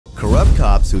Corrupt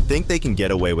cops who think they can get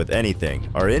away with anything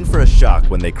are in for a shock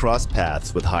when they cross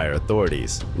paths with higher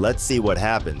authorities. Let's see what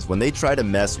happens when they try to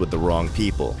mess with the wrong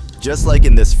people. Just like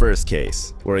in this first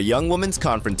case, where a young woman's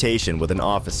confrontation with an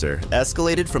officer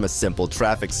escalated from a simple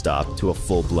traffic stop to a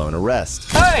full-blown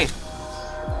arrest. Hey!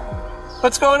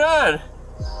 What's going on?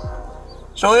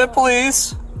 Joliet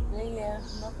Police? Yeah,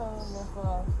 no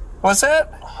problem. What's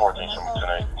that?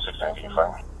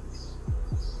 14-7-6-9-85.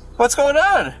 What's going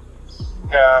on?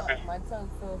 Copy. My tongue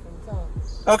fell from tongue.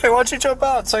 Okay, why don't you jump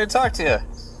out so I can talk to you?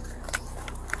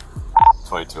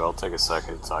 22, I'll take a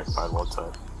second. It's occupied one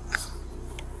time.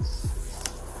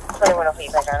 21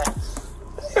 feedback on it.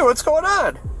 Hey, what's going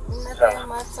on? Nothing,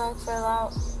 my tongue fell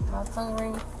out. My tongue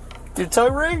ring. Your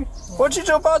tongue ring? Yeah. Why don't you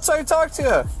jump out so I can talk to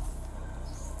you?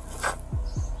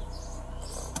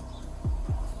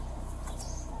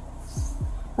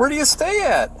 Where do you stay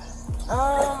at?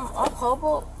 I'm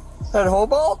Hobart. At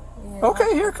Hobart? Yeah.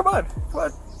 Okay, here, come on. Come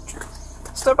on.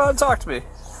 Step out and talk to me.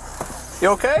 You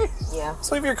okay? Yeah.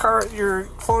 Just leave your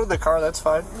phone in the car, that's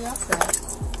fine. Yeah, okay.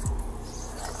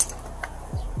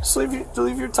 Just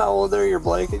leave your towel in there, your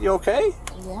blanket. You okay?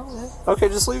 Yeah, I'm good. Okay,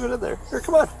 just leave it in there. Here,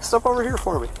 come on. Step over here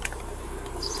for me.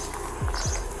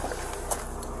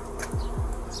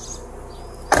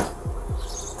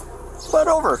 Come on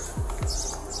over.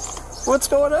 What's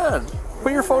going on?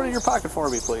 Put your phone in your pocket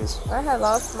for me, please. I had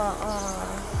lost my,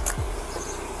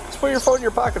 Just put your phone in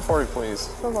your pocket for me, please.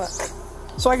 For what?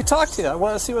 So I can talk to you. I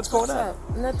want to see what's going on.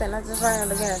 Nothing. I just ran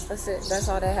out of gas. That's it. That's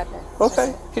all that happened.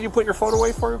 Okay. Can you put your phone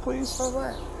away for me, please? For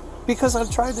what? Because I'm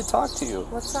trying to talk to you.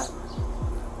 What's up?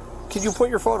 Can you put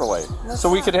your phone away?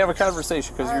 So we can have a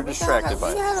conversation because you're distracted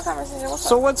by it. We can have a conversation. What's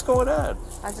So up? what's going on?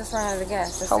 I just ran out of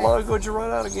gas. That's How it. long ago did you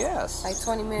run out of gas? Like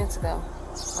 20 minutes ago.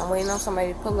 I'm waiting on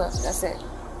somebody to pull up. That's it.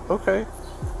 Okay.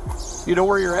 You know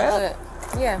where you're at?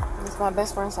 Yeah, it's my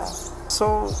best friend's house.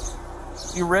 So,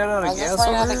 you ran out of gas over I just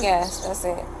ran out here? of gas. That's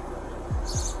it. I'm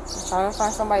trying to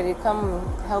find somebody to come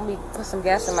and help me put some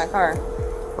gas in my car.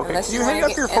 Okay, Unless can you hang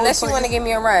up your phone? Unless you want to give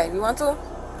me a ride. You want to?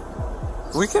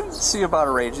 We can see about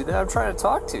arranging that. I'm trying to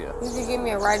talk to you. You can give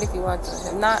me a ride if you want to.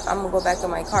 If not, I'm going to go back to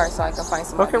my car so I can find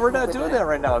somebody. Okay, we're not doing that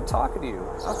right now. I'm talking to you.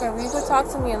 Okay, well, you can talk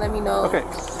to me and let me know the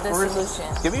solution.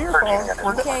 Give me your phone.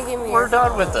 We're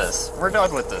done with this. We're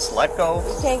done with this. Let go,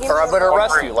 or I'm going to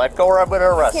arrest you. Let go, or I'm going to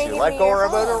arrest you. Let go, or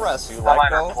I'm going to arrest you. Let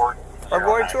go, I'm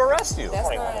going to arrest you. That's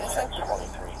not acceptable.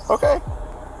 Okay,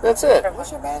 that's it.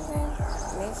 What's your bad name?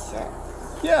 Sure.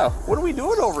 Yeah, what are we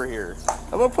doing over here?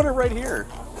 I'm going to put it right here.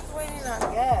 I'm waiting on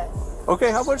gas.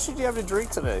 Okay, how much did you have to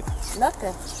drink today?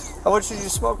 Nothing. How much did you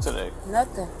smoke today?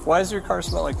 Nothing. Why does your car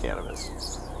smell like cannabis?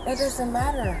 It doesn't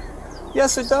matter.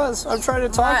 Yes, it does. I'm trying to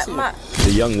talk to you.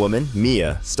 The young woman,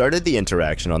 Mia, started the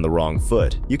interaction on the wrong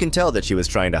foot. You can tell that she was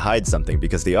trying to hide something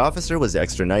because the officer was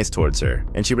extra nice towards her,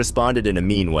 and she responded in a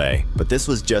mean way. But this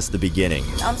was just the beginning.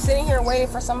 I'm sitting here waiting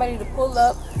for somebody to pull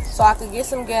up so I could get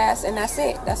some gas, and that's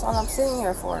it. That's all I'm sitting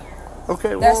here for.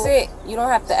 Okay, well, that's it. You don't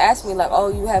have to ask me like, oh,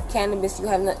 you have cannabis. You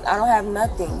have I don't have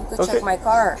nothing. You could check my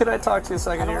car. Can I talk to you a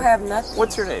second here? I don't have nothing.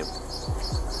 What's your name?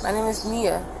 My name is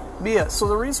Mia. Mia, so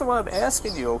the reason why I'm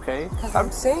asking you, okay? Because I'm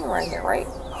sitting right here, right?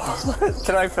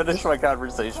 Can I finish my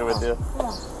conversation with you?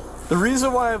 The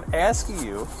reason why I'm asking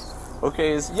you,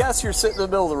 okay, is yes, you're sitting in the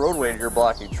middle of the roadway and you're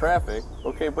blocking traffic,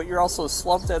 okay, but you're also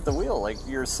slumped at the wheel, like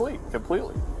you're asleep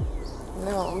completely.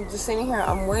 No, I'm just sitting here.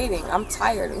 I'm waiting. I'm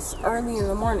tired. It's early in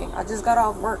the morning. I just got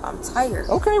off work. I'm tired.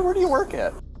 Okay, where do you work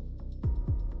at?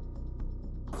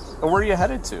 And where are you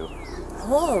headed to?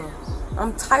 Home.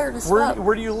 I'm tired as fuck.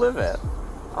 Where do you live at?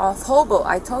 Off Hobo.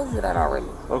 I told you that already.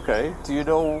 Okay. Do you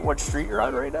know what street you're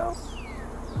on right now?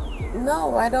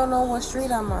 No, I don't know what street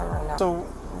I'm on right now. So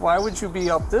why would you be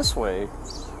up this way?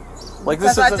 Like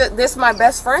because this is my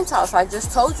best friend's house. I just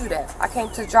told you that. I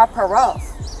came to drop her off.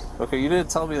 Okay, you didn't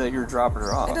tell me that you were dropping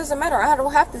her off. It doesn't matter. I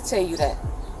don't have to tell you that.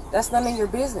 That's none of your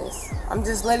business. I'm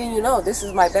just letting you know this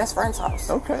is my best friend's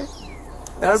house. Okay.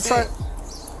 I'm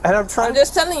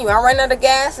just telling you, I ran out of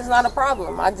gas. It's not a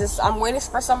problem. I'm waiting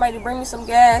for somebody to bring me some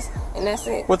gas, and that's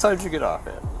it. What time did you get off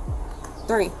at?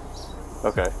 3.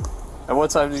 Okay. And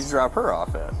what time did you drop her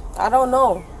off at? I don't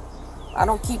know. I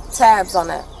don't keep tabs on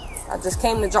that. I just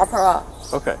came to drop her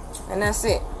off. Okay. And that's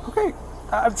it. Okay.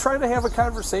 I'm trying to have a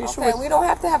conversation with... we don't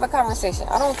have to have a conversation.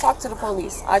 I don't talk to the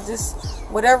police. I just...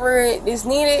 whatever is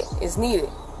needed, is needed.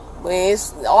 But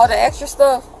it's all the extra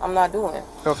stuff, I'm not doing.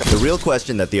 Okay. The real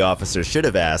question that the officer should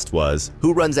have asked was,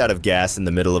 who runs out of gas in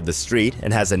the middle of the street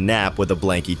and has a nap with a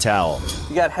blankie towel?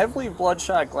 You got heavily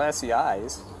bloodshot, glassy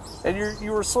eyes, and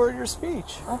you were slurring your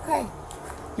speech. Okay.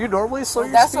 You normally slur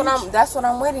your speech? That's what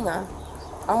I'm waiting on.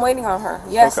 I'm waiting on her.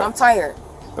 Yes, okay. I'm tired.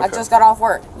 I just got off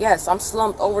work. Yes, I'm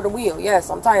slumped over the wheel. Yes,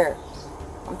 I'm tired.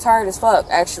 I'm tired as fuck,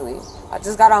 actually. I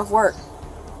just got off work.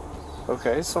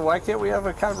 Okay, so why can't we have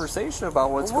a conversation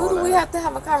about what's going on? Who do we have to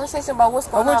have a conversation about what's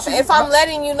going on? much did If you- I'm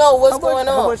letting you know what's going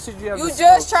on. How much did you have to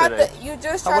just smoke tried today? to. You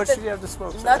just How tried much to. did you have to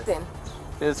smoke today? Nothing.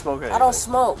 You didn't smoke anything? I don't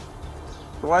smoke.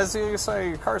 Why does the inside of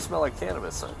your car smell like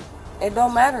cannabis then? It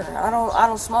don't matter. I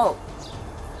don't smoke.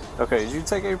 Okay, did you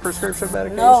take any prescription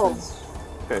medications? No.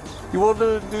 Okay. You want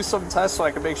to do some tests so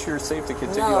I can make sure you're safe to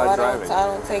continue No, on I driving?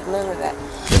 don't take none of that.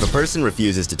 If a person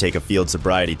refuses to take a field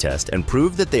sobriety test and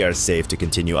prove that they are safe to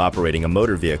continue operating a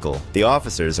motor vehicle, the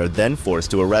officers are then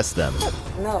forced to arrest them.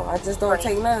 No, I just don't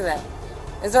take none of that.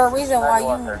 Is there a reason why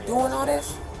you doing all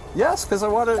this? Yes, because I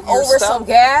want to. Over some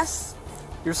gas?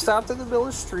 You're stopped in the middle of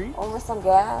the street, Over some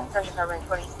gas?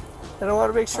 and I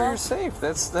want to make sure you're safe.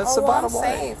 That's the Oh, bottom I'm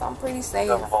line. safe. I'm pretty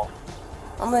safe.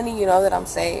 I'm letting you know that I'm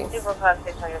safe.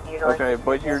 Okay,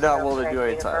 but you're not willing to do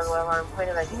any tests.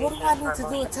 What do I need to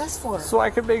do a test for? So I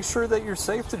can make sure that you're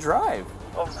safe to drive.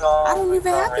 I don't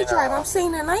even have to drive. I'm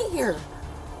staying the night here.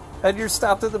 And you're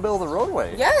stopped in the middle of the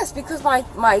roadway. Yes, because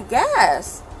my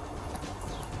gas.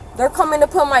 They're coming to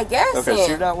put my gas Okay, in. so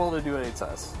you're not willing to do any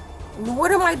tests.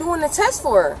 What am I doing the test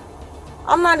for?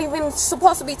 I'm not even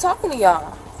supposed to be talking to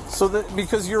y'all. So that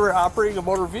because you're operating a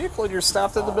motor vehicle and you're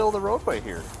stopped in the middle of the roadway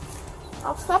here.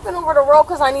 I'm stopping over the road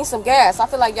because I need some gas. I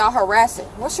feel like y'all harassing.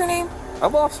 What's your name?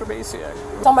 I'm Officer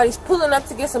Masiak. Somebody's pulling up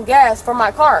to get some gas for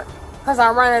my car because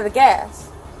I'm running out of gas.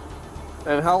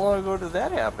 And how long ago did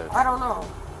that happen? I don't know.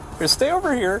 Here, stay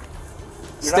over here.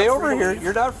 Stay over here.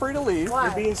 You're not free to leave. Why?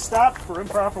 You're being stopped for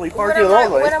improperly What parking on the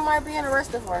roadway. what am I being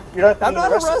arrested for? You're not I'm being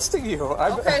not arrested arresting you.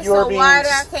 Okay, You are so being why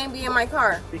I can't be in my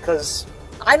car? because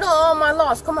I know all my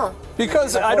laws. Come on.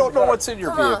 Because I don't know what's in your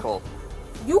Come on. vehicle.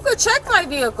 You could check my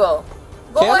vehicle.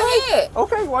 Go Can I? ahead.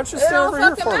 Okay, why don't you It stand don't over here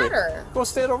fucking for matter. me? Go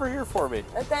stand over here for me.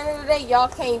 At the end of the day, y'all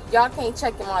can't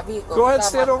check in my vehicle. Go ahead, without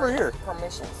stand my over here.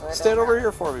 Permission. So it Stand don't over matter.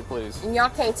 here for me, please. And y'all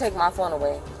can't take my phone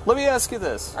away. Let me ask you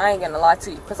this. I ain't gonna lie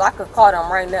to you, because I could call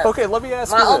them right now. Okay, let me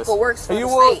ask My you this. uncle works for are you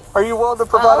the willing, state. Are you willing to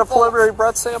provide a uncle- preliminary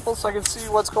breath sample so I can see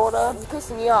what's going on? You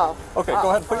pissing me off. Okay, Oh, go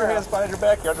ahead. Put your for hands real. behind your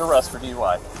back. You're under arrest for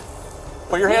DUI.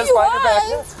 Put your hands behind your back.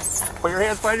 Put your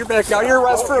hands behind your back. Now you're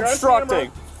arrested for You're on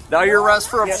obstructing. Now you're arrested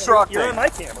for obstructing. you're on my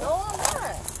camera. No, I'm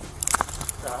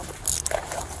not.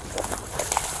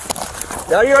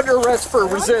 Now you're under arrest for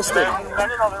resisting.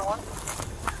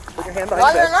 Put your hand Why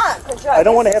behind you're your back. not? 'Cause y'all I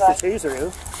don't want to just have to taser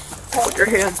you. Put your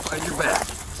hands behind your back.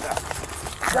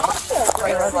 You're on the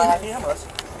cameras.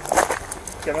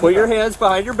 Get on Put the your ground. hands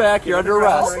behind your back. You're under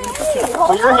arrest. Hold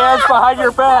Put your hands behind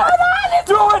your back.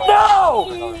 Do it now!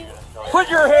 Put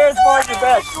your hands behind your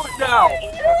back. Do it now.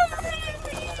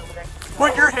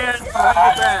 Put your hands behind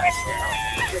your back.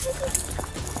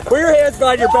 Put your hands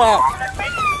behind your back.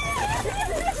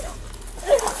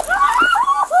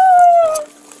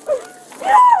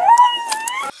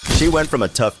 She went from a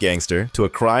tough gangster to a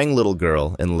crying little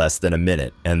girl in less than a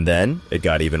minute, and then it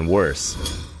got even worse.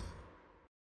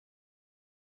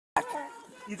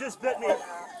 You just bit me.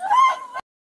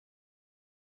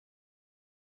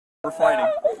 We're fighting.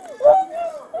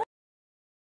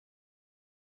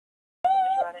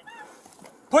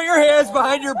 Put your hands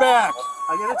behind your back.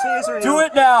 I'm gonna taser you. Do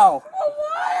it now.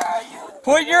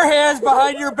 Put your hands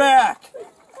behind your back.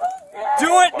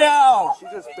 Do it now. She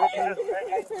just bit me.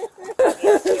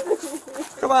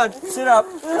 Come on, sit up.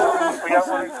 We got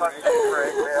one in front of you,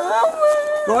 right?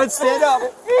 Go ahead, stand up.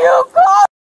 You called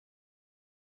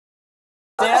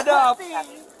Stand up.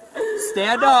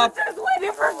 Stand up. just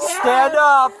waiting for gas. Stand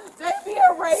up. They be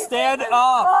a racist. Stand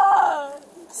up. Oh,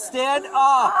 Stand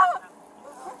up.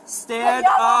 Stand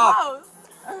y'all up. house.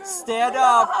 Stand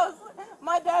up. House.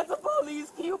 My dad's a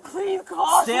police. Can you please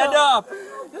call Stand him? up.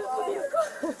 Just please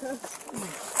call.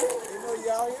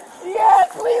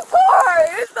 Yes, please call her.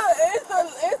 It's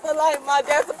the like my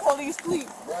dad's a police. Please,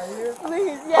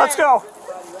 please. Yes. Let's go.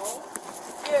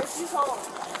 Yeah, she's home.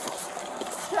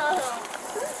 Tell him.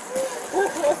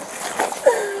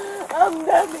 I'm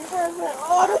definitely pressing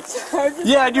all the charges.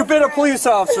 Yeah, and you've been a police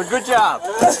officer. Good job.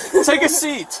 Take a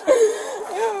seat.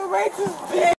 You're a racist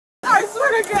bitch. I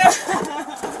swear to God.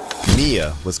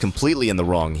 Mia was completely in the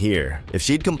wrong here. If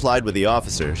she'd complied with the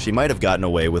officer, she might have gotten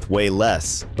away with way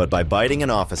less. But by biting an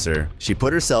officer, she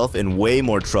put herself in way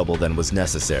more trouble than was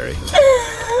necessary.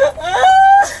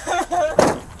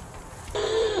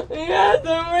 Yeah,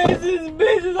 the racist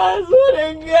bitches, I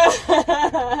swear to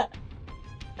God.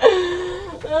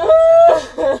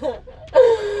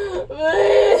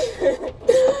 Please.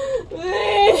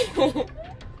 Please.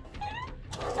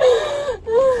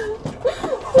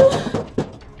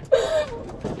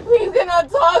 Please, can I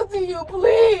talk to you,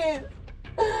 please?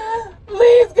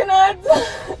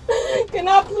 Can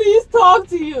I please talk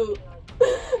to you?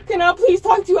 Can I please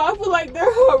talk to you? I feel like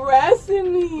they're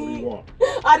harassing me.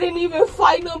 I didn't even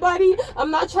fight nobody. I'm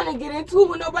not trying to get into it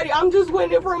with nobody. I'm just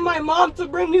waiting for my mom to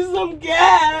bring me some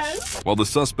gas. While the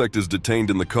suspect is detained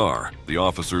in the car, the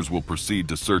officers will proceed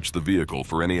to search the vehicle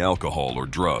for any alcohol or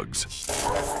drugs.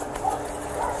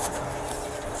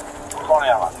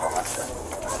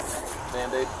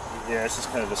 Band-Aid? Yeah, it's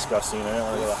just kind of disgusting. I don't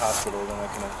want to go to the hospital, then I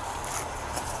can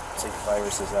take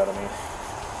viruses out of me.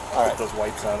 All right. Put those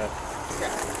wipes on it.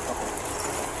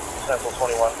 Central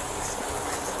 21.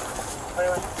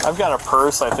 I've got a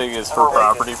purse. I think is for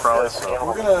property, probably. So.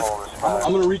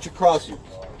 I'm gonna reach across you.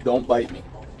 Don't bite me,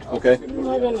 okay? I'm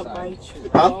not gonna bite you.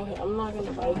 Huh? I'm not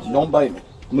gonna bite you. Don't bite me.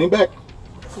 Lean back.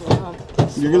 Yeah.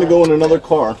 You're gonna go in another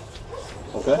car,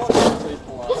 okay?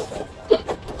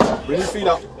 Bring your feet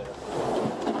up.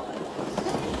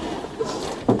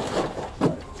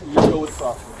 You go with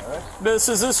caution, all right? Miss,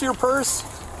 is this your purse?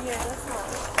 Yeah, that's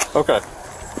mine. Okay.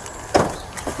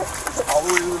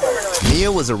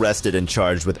 Mia was arrested and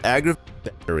charged with aggravated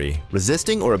battery,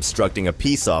 resisting or obstructing a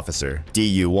peace officer,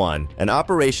 DU1, an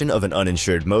operation of an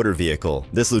uninsured motor vehicle.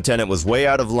 This lieutenant was way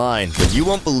out of line, but you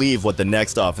won't believe what the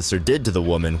next officer did to the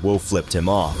woman who flipped him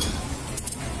off.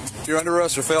 You're under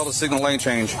arrest for failed to signal lane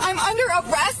change. I'm under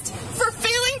arrest for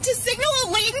failing to signal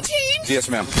a lane change? Yes,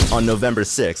 ma'am. On November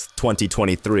 6,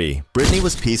 2023, Brittany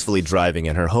was peacefully driving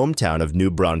in her hometown of New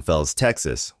Braunfels,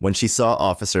 Texas, when she saw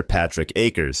Officer Patrick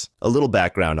Akers. A little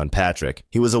background on Patrick.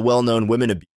 He was a well-known women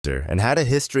abuser and had a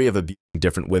history of abusing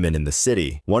different women in the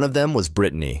city. One of them was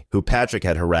Brittany, who Patrick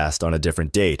had harassed on a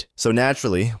different date. So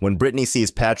naturally, when Brittany sees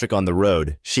Patrick on the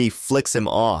road, she flicks him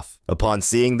off. Upon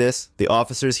seeing this, the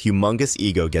officer's humongous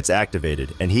ego gets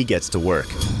activated and he gets to work.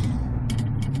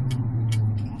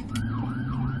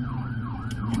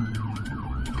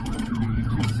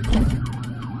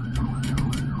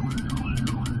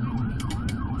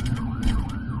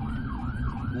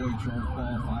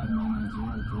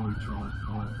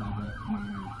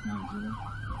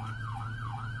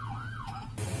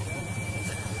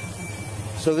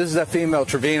 So this is that female,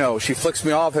 Trevino. She flicks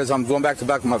me off as I'm going back to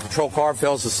back of my patrol car,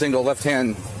 fails to signal left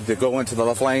hand to go into the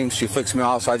left lane. She flicks me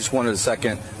off, so I just wanted a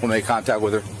second to make contact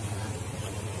with her.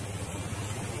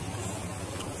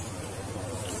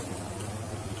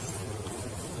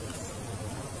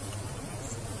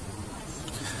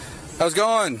 How's it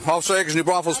going? Officer Akers, New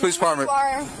Braunfels Police Department.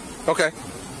 Okay.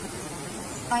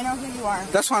 I know who you are.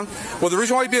 That's fine. Well, the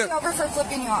reason why you being over for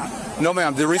flipping you off. No,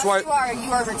 ma'am. The reason why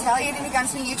you are retaliating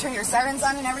against me. You turned your sirens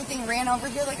on and everything. Ran over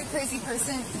here like a crazy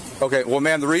person. Okay. Well,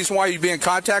 ma'am, the reason why you're being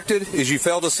contacted is you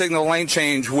failed to signal lane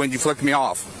change when you flicked me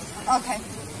off. Okay.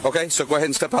 Okay. So go ahead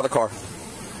and step out of the car.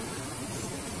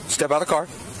 Step out of the car.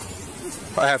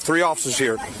 I have 3 officers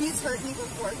here. He's hurt me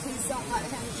before. Please don't let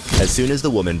him. As soon as the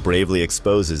woman bravely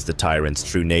exposes the tyrant's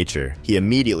true nature, he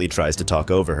immediately tries to talk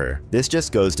over her. This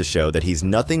just goes to show that he's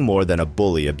nothing more than a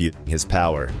bully abusing his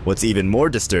power. What's even more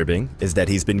disturbing is that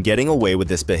he's been getting away with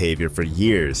this behavior for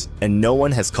years, and no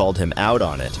one has called him out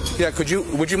on it. Yeah,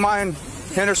 would you mind,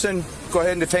 Henderson, go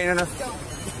ahead and detain her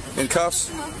in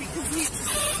cuffs? No, because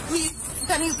he's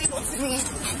done illegal to me.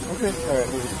 Okay, all right.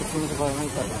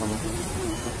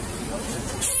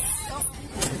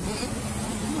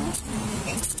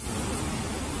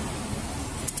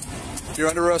 You're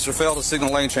under arrest for failed to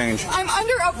signal lane change. I'm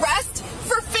under arrest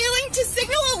for failing to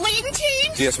signal a lane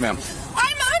change? Yes, ma'am.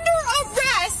 I'm under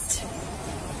arrest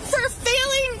for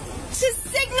failing to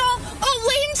signal a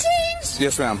lane change?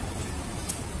 Yes, ma'am.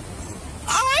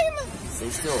 Stay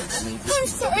still. I'm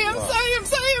sorry.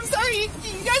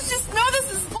 You guys just know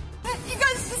this is You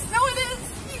guys just know it is.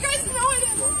 You guys know it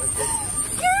is.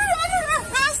 You're under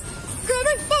arrest. Grab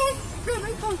my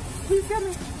phone. Please grab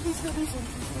my phone.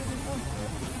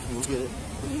 We'll get it.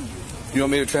 You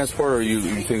want me to transport, or you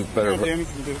think it's better?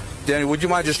 Danny, would you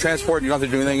mind just transporting? You don't have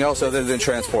to do anything else other than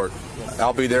transport.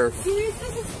 I'll be there.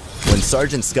 When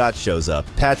Sergeant Scott shows up,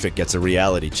 Patrick gets a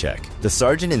reality check. The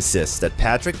sergeant insists that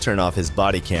Patrick turn off his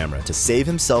body camera to save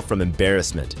himself from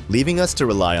embarrassment, leaving us to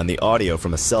rely on the audio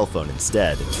from a cell phone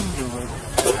instead.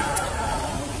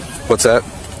 What's that?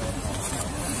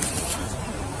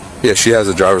 Yeah, she has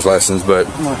a driver's license, but...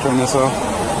 I'm gonna turn this off.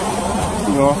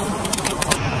 No.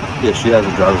 Yeah, she has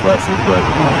a driver's license, but...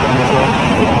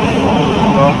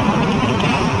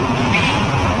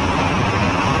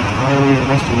 Why are we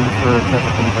arresting you for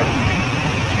traffic infraction?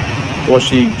 Well,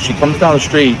 she comes down the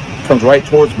street, comes right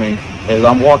towards me. As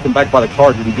I'm walking back by the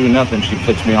car to do nothing, she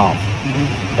flicks me off.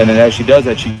 And then as she does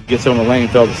that, she gets on the lane,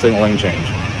 fails to signal lane change.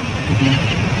 You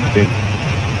think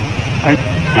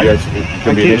it's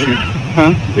going to be an issue? Huh?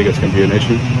 You think it's going to be an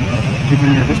issue?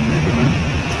 Given your history,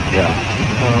 Yeah.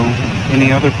 So any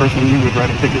other person you would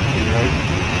write a ticket to, right?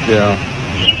 Yeah.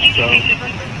 So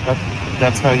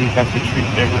that's how you have to treat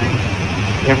every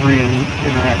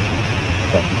interaction.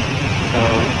 So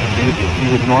you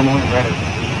would normally write it.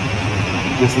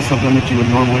 This is something that you would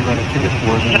normally write a ticket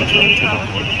for, then what's write a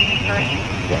ticket for.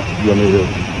 Yeah. You want me to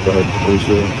go ahead and police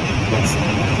it? Yes.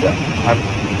 Yeah.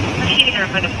 Procedure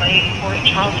for the plate for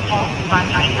Charles Paul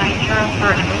 5990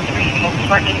 for number 3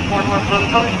 Volkswagen four-door blue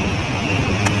post.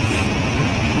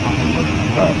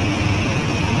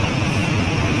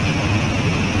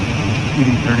 PD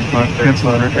 35,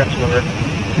 cancel the record.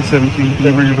 217, can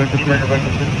you bring it back up there?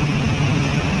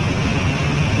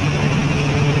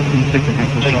 Take the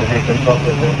handcuffs off.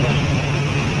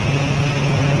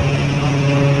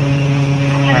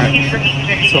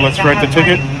 Alright, so let's write the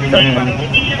ticket and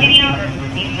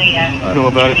go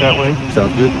about it that way.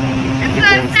 Sounds good.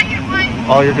 Because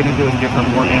all you're going to do is give her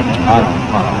more ammo.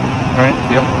 Alright?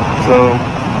 Yep. So,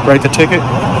 write the ticket,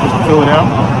 just fill it out.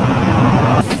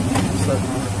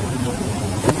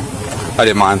 I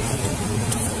didn't mind.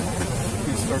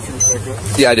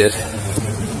 Yeah, I did.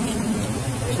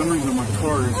 For some reason my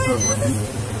car is not working.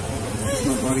 It's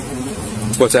not body camera.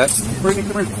 What's that? Brittany,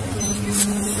 come here.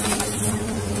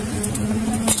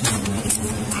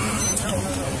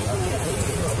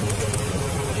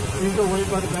 Can you go wait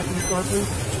by the back of the car, please?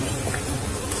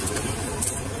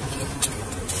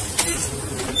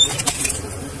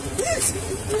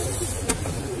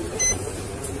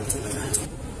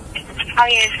 All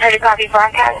units heard a copy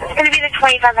broadcast. It's going to be the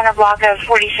 2500 block of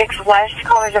 46 West.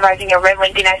 Callers advising a red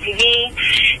Lincoln SUV.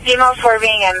 Female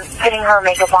swerving and putting her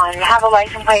makeup on. Have a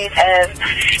license plate of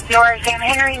North Sam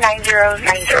Henry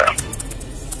 9090.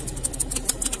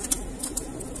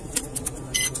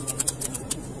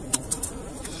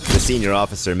 The senior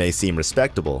officer may seem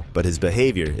respectable, but his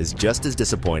behavior is just as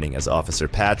disappointing as Officer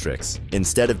Patrick's.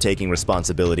 Instead of taking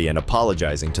responsibility and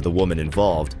apologizing to the woman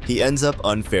involved, he ends up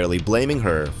unfairly blaming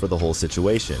her for the whole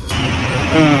situation.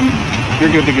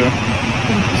 You're good to go.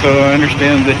 So I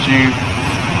understand that you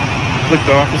flicked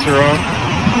the officer off.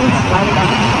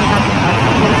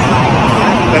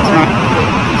 That's not.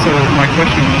 So my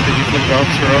question was, did you flick the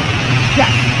officer off?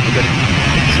 Yes. Okay.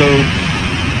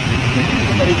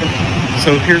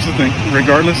 So here's the thing.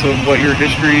 Regardless of what your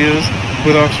history is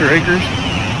with Officer Akers,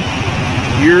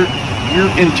 your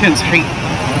intense hate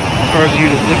caused you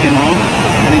to flick him off,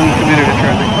 and then you committed a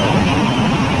traffic violation.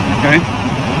 Okay?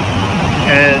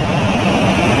 Had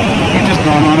you just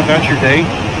gone on about your day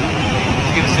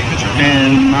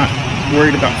and not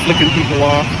worried about flicking people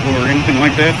off or anything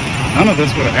like that, none of this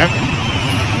would have happened.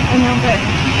 I know, but...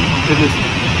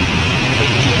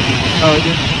 Oh, it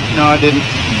did? No, I didn't.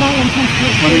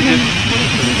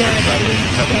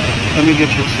 Let me get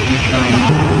your signature on it.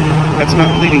 That's not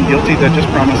pleading guilty, that just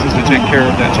promises to take care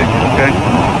of that ticket, okay?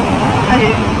 I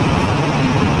didn't.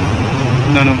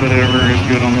 None of it ever is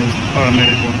good on those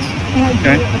automated ones.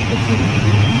 Okay?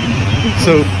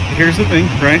 So here's the thing,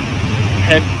 right?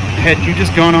 Had you just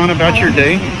gone on about your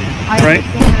day, right?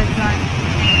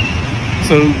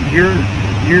 So your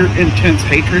intense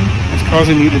hatred is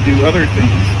causing you to do other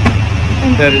things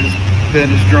that is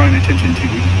drawing attention to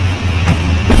you.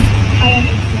 I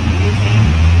understand what you're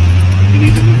saying. You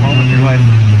need to move on with your life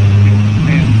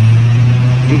and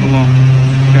move along,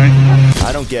 okay? I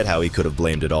don't get how he could have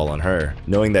blamed it all on her.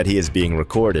 Knowing that he is being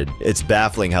recorded, it's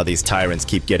baffling how these tyrants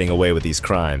keep getting away with these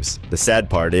crimes. The sad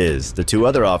part is, the two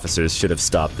other officers should have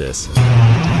stopped this. It's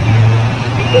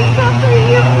not for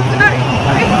you. I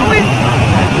always,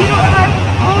 you know, I've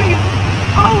always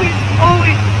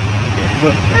and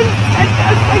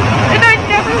I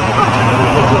never thought the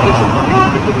situation would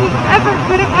happen to me ever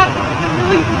could have happened in a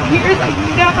million years. I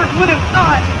never would have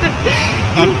thought.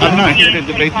 I'm not here to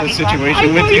debate this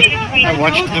situation with you. I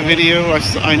watched the video.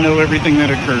 I know everything that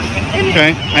occurred.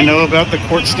 Okay? I know about the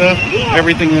court stuff,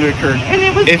 everything that occurred.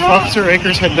 If Officer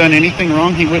Akers had done anything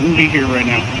wrong, he wouldn't be here right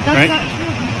now. Right?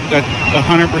 That's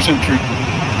 100% true.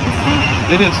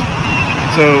 It is.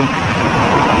 So,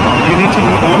 you need to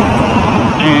move on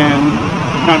and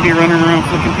not be running around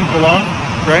flicking people off,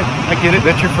 right? I get it,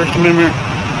 that's your First Amendment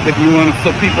if you want to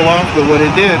flip people off, but what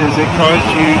it did is it caused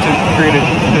you to create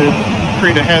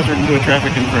a hazard into a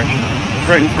traffic infraction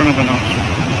right in front of an officer,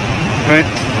 right?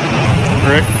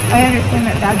 Correct? I understand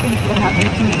that bad things will happen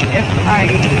to me if I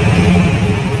do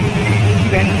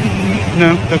anything.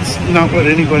 No, that's not what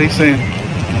anybody's saying,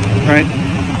 right?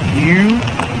 You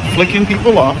flicking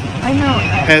people off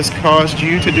has caused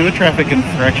you to do a traffic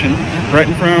infraction right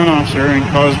in front of an officer and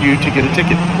caused you to get a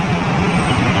ticket.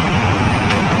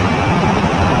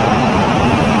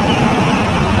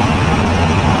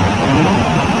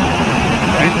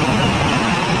 Right?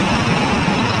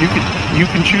 You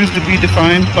can choose to be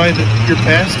defined by your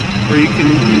past, or you can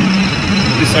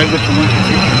decide what you want to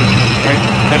do. Right?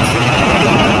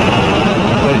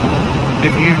 But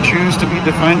if you choose to be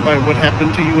defined by what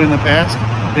happened to you in the past,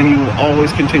 then you will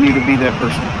always continue to be that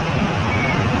person.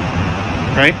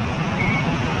 Right?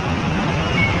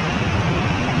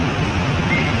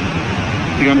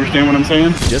 Do you understand what I'm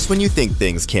saying? Just when you think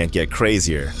things can't get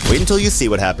crazier, wait until you see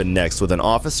what happened next with an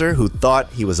officer who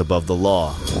thought he was above the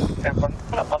law.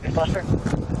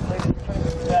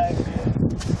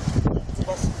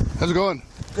 How's it going?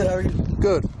 Good, how are you?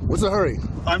 Good. What's the hurry?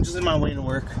 I'm just in my way to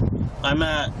work. I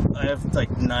have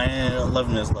like 11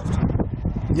 minutes left.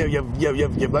 Yeah, you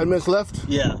have 9 minutes left?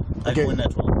 Yeah, I can win that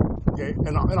 12. Okay,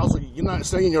 and also, you're not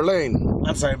staying in your lane.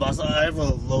 I'm sorry, boss. I have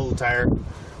a low tire.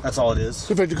 That's all it is.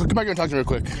 Come back here and talk to me real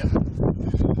quick. Yeah.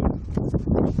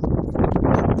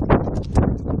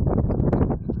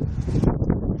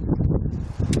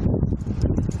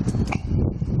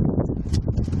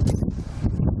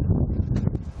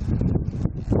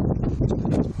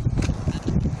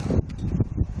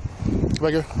 Come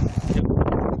back here. Yep.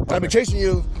 I've been chasing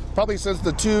you probably since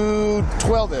the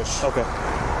 2:12-ish. Okay.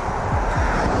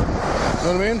 You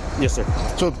know what I mean? Yes, sir.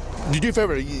 So, do you do a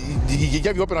favor? You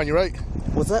have your weapon on you, right?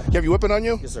 What's that? You have your weapon on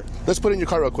you? Yes, sir. Let's put it in your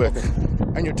car real quick. Okay.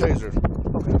 And your taser.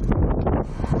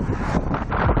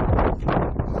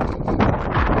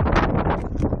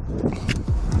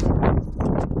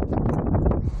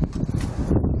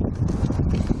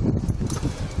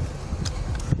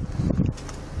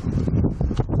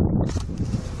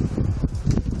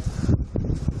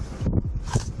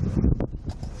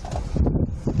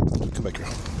 Come back here.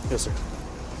 Yes, sir.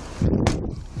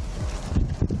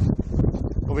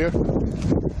 Over here.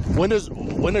 When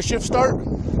does shift start?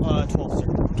 12, sir.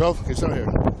 12? Okay, start here.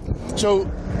 So,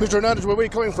 Mr. Hernandez, where are you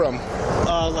coming from?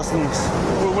 Las Lunas.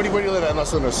 Where do you live at in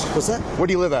Las Lunas? What's that? Where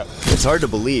do you live at? It's hard to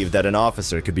believe that an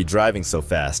officer could be driving so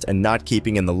fast and not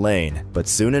keeping in the lane, but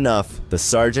soon enough, the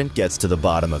sergeant gets to the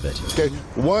bottom of it. Okay,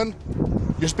 1,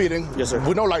 you're speeding. Yes, sir.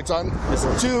 With no lights on. Yes,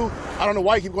 sir. 2, I don't know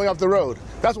why you keep going off the road.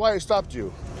 That's why I stopped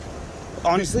you.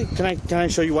 Honestly, can I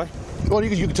show you why? Well, you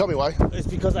can tell me why. It's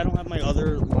because I don't have my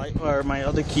other light or my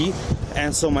other key,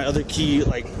 and so my other key,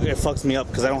 like, it fucks me up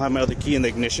because I don't have my other key in the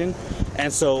ignition,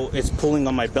 and so it's pulling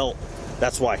on my belt.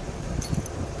 That's why.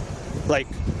 Like,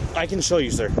 I can show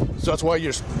you, sir. So that's why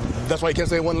you can't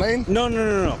stay in one lane? No.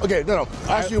 Okay, no.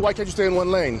 I asked you, why can't you stay in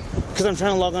one lane? Because I'm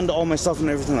trying to log on to all my stuff and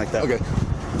everything like that. Okay.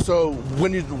 So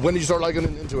when did you start logging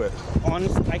into it?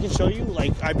 Honestly, I can show you.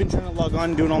 Like, I've been trying to log on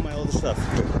and doing all my other stuff.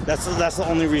 That's the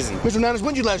only reason. Mr. Hernandez,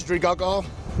 when did you last drink alcohol?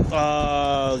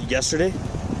 Yesterday.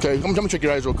 Okay, I'm gonna check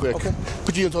your eyes real quick. Okay.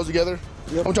 Put your toes together.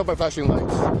 Yep. I'm gonna turn my flashing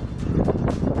lights.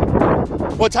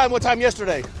 What time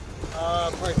yesterday?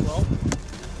 Probably 12.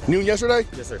 Noon yesterday?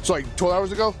 Yes, sir. So like 12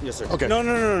 hours ago? Yes, sir. Okay. No.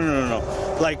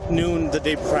 Like noon the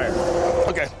day prior.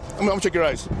 Okay. I'm gonna check your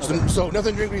eyes. Okay. So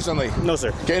nothing drink recently? No,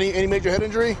 sir. Okay, any major head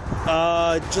injury?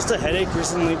 Just a headache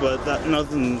recently, but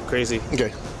nothing crazy.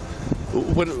 Okay.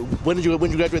 When did you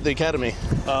graduate the academy?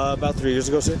 About 3 years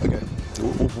ago, sir. Okay.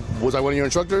 Was I one of your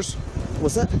instructors?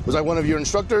 What's that? Was I one of your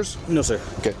instructors? No, sir.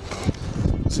 Okay.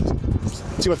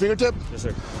 See my fingertip? Yes,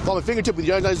 sir. Follow my fingertip with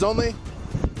your eyes only.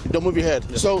 Don't move your head.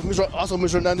 Yes, so,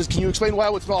 Mr. Hernandez, can you explain why I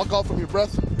would smell alcohol from your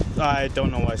breath? I don't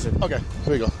know why, sir. Okay,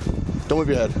 here we go. Don't move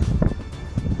your head.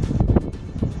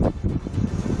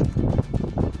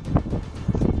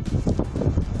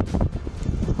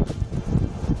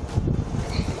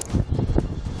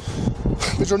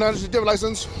 Mr. Hernandez, do you have a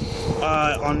license?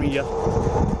 On me, yeah.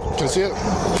 Can I see it?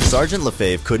 Sergeant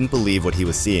Lefebvre couldn't believe what he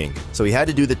was seeing, so he had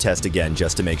to do the test again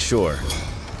just to make sure.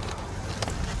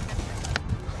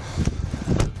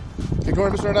 Okay, come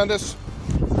on, Mr. Hernandez.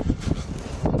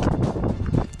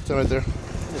 Stand right there.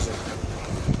 Yes, sir.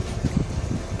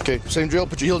 Okay, same drill.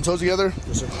 Put your heel and toes together.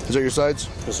 Yes, sir. Is that your sides?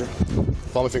 Yes, sir.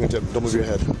 Follow my fingertip. Don't move your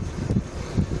head.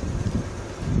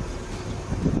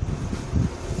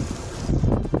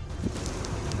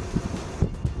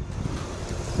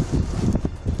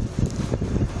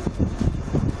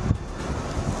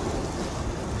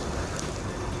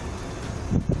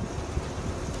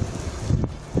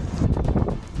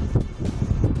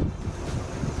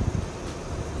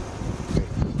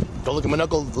 Don't look at my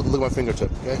knuckle, look at my fingertip,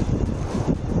 okay?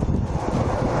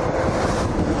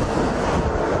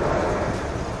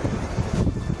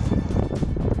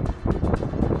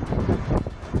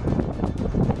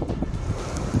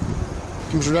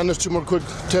 Mr. Hernandez, 2 more quick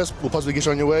tests. We'll possibly get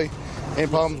you on your way. Any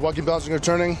problems walking, balancing, or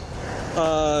turning?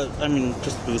 I mean,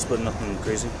 just boost, but nothing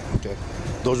crazy. Okay.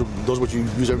 Those are what you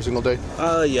use every single day?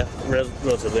 Yeah,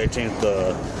 relatively. I changed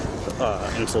the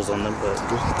insoles on them, but...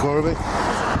 Come over with me.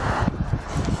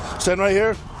 Stand right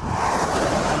here.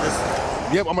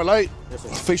 Yep, on my light. Yes, sir.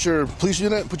 Face your police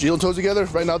unit. Put your heel and toes together.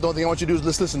 Right now, the only thing I want you to do is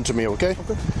just listen to me, okay?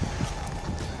 Okay.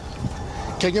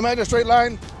 Can you imagine a straight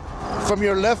line from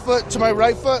your left foot to my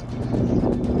right foot?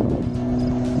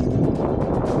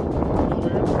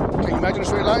 Can you imagine a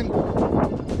straight line?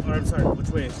 Oh, I'm sorry, which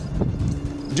way?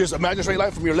 Just imagine a straight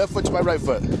line from your left foot to my right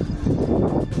foot.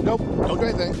 Nope, don't do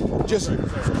anything. Just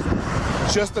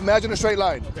imagine a straight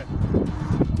line. Okay.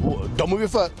 Don't move your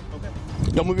foot. Okay.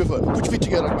 Don't move your foot. Put your feet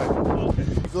together. Like mine. Okay.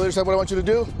 You feel understand what I want you to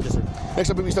do? Yes, sir. Next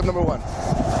up will be step number 1.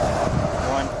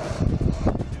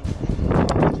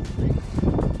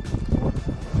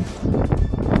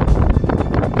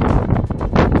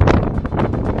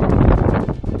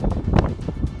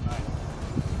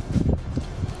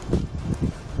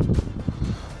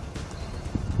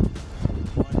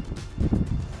 1,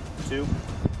 2,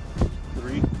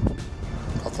 3,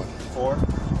 4,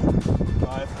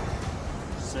 5,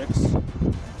 6,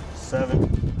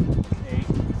 7, 8,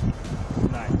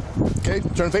 9. Okay,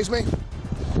 turn and face me.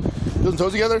 Heels and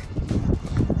toes together.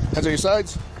 Hands on your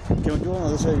sides. Can we do it on the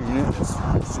other side of your unit? It's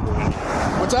super windy.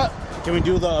 What's that? Can we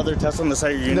do the other test on the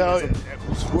side of your unit? No,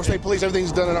 we're state police.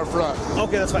 Everything's done in our front.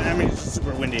 Okay, that's fine. I mean, it's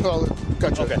super windy. Oh,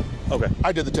 gotcha. Okay. Okay.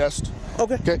 I did the test.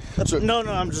 Okay. Okay. So, No,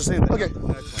 I'm just saying that. Okay.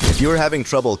 If you are having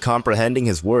trouble comprehending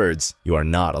his words, you are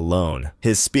not alone.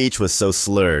 His speech was so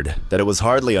slurred that it was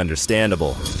hardly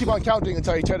understandable. keep on counting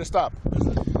until you try to stop.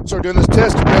 So we're doing this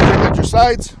test. Keep measuring at your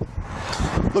sides.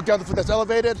 Look down the foot that's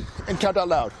elevated and count out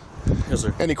loud. Yes,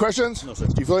 sir. Any questions? No, sir.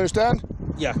 Do you fully understand?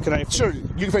 Yeah, can I? Sure. You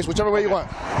can face whichever way you want.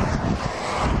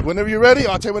 Whenever you're ready,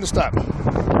 I'll tell you when to stop.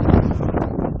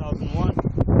 2001,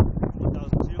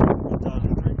 2002,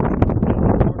 2003,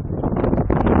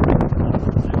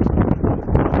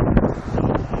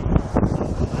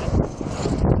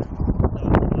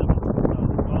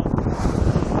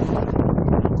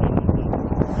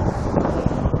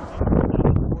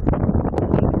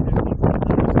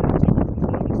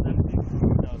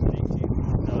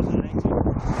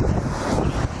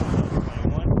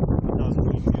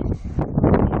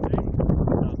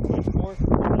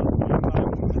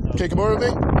 Okay, come over with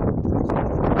me.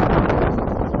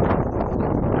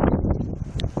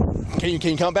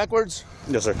 Can you count backwards?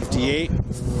 Yes, sir. 58,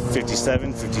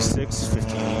 57, 56,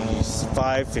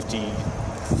 55,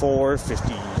 54,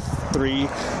 53,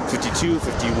 52,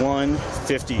 51,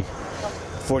 50,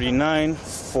 49,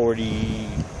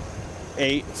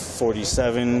 48,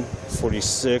 47,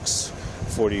 46,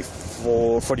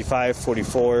 44, 45,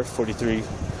 44, 43.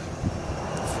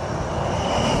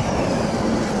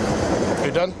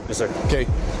 You done? Yes, sir. Okay.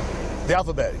 The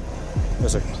alphabet.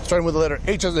 Yes, sir. Starting with the letter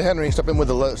H as in Henry, stopping at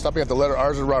the letter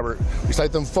R as in Robert.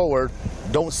 Recite them forward.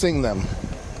 Don't sing them.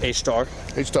 H star.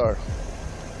 H star.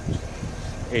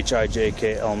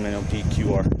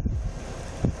 HIJKLMNOPQR.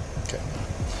 Okay.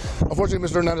 Unfortunately,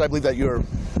 Mr. Hernandez, I believe that you're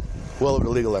well over the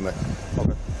legal limit.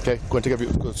 Okay. Okay. Go and take care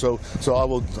of you. So I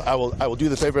will do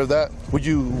the favor of that. Would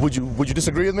you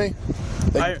disagree with me?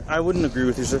 I wouldn't agree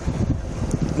with you, sir.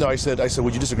 No, I said,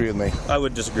 would you disagree with me? I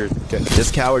would disagree with you. Okay.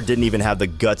 This coward didn't even have the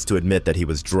guts to admit that he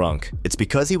was drunk. It's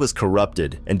because he was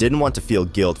corrupted and didn't want to feel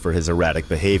guilt for his erratic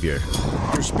behavior.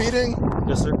 You're speeding.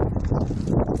 Yes, sir.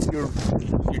 Your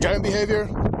driving behavior.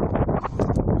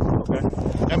 Okay.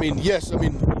 I mean, yes.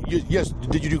 Yes.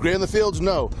 Did you do great in the fields?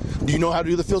 No. Do you know how to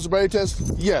do the field sobriety test?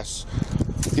 Yes.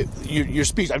 Your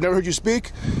speech. I've never heard you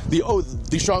speak. The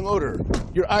strong odor.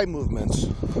 Your eye movements.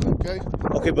 Okay.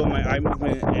 Okay, but my eye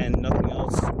movement and nothing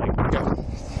else. Like, okay.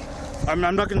 I'm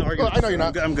not going to argue. Well, I know you're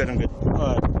not. I'm good.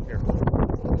 Here.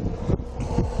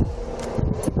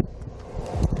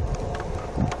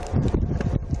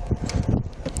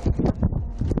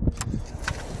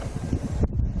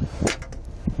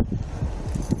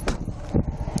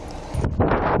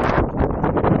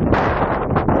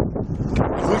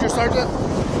 Who's your sergeant?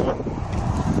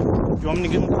 Do you want me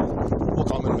to give him a call? We'll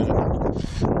call him in a minute.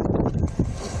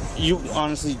 You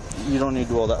honestly, you don't need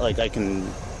to do all that. Like, I can.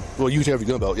 Well, you can have your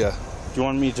gun belt, yeah. Do you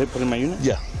want me to put in my unit?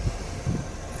 Yeah.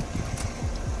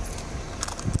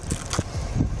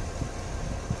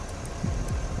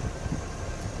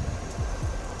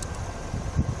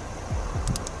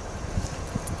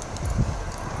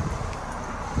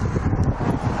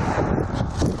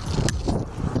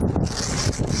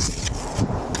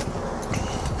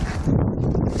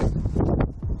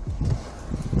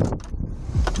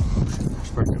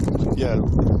 Yeah. Give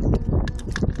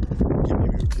me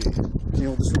your key. Can you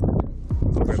hold this?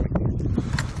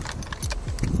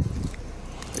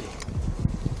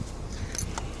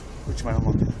 Which am I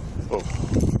unlocking? Oh.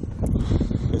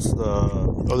 It's the.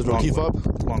 Oh, there's no key fob?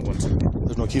 Long one, sir.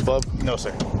 There's no key fob? No,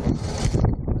 sir.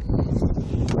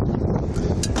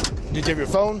 Did you have your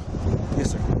phone?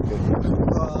 Yes, sir.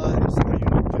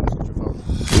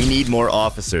 We need more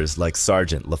officers like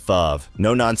Sergeant LaFave.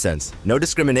 No nonsense, no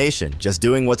discrimination, just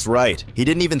doing what's right. He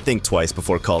didn't even think twice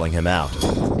before calling him out.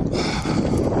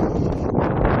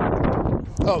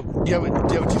 Oh, do you have a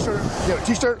t-shirt? Do you have a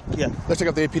t-shirt? Yeah. Let's check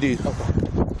out the APD.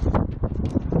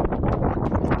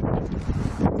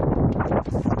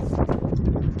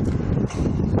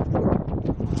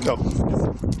 Go.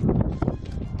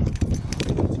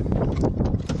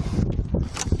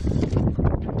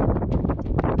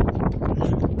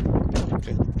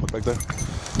 Okay, look right there.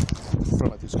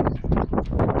 Front of this car.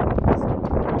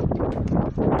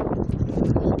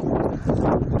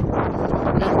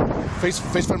 Face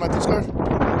front of this car.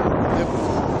 Yep.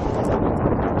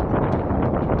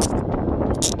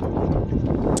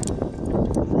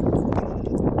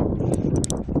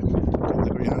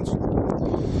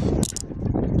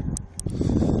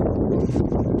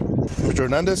 Mr.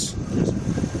 Hernandez?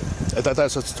 I thought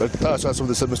that's what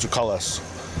they said, Mr. Callas.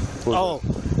 Oh,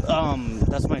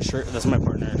 that's my shirt. That's my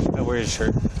partner. I wear his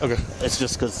shirt. Okay. It's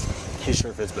just because his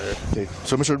shirt fits better. Okay.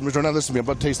 So, Mr. Hernandez, listen to me. I'm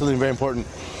about to tell you something very important.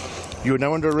 You are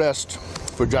now under arrest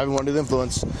for driving under the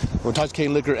influence of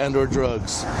intoxicating liquor and/or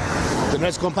drugs. The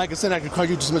next complaint consent act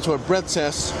requires you to submit to a breath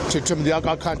test to determine the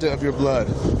alcohol content of your blood.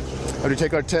 After you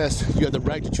take our test, you have the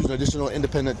right to choose an additional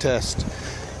independent test.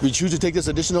 If you choose to take this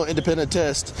additional independent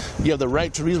test, you have the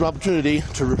right to reasonable opportunity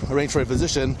to arrange for a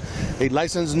physician, a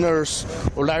licensed nurse,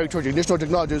 or laboratory technician or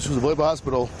technologist who's available at the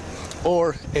hospital,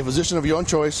 or a physician of your own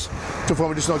choice to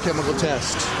perform additional chemical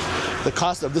tests. The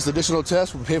cost of this additional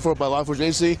test will be paid for by a law enforcement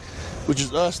agency, which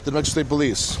is us, the New Mexico State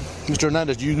Police. Mr.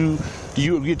 Hernandez, do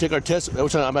you agree to take our test?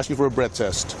 Which I'm asking for a breath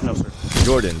test. No, sir.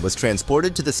 Jordan was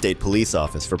transported to the state police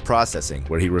office for processing,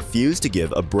 where he refused to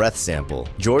give a breath sample.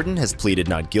 Jordan has pleaded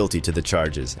not guilty to the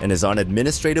charges and is on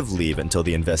administrative leave until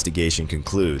the investigation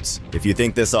concludes. If you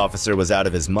think this officer was out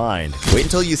of his mind, wait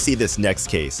until you see this next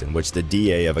case in which the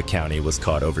DA of a county was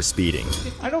caught over speeding.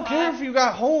 I don't care if you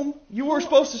got home. You were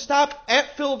supposed to stop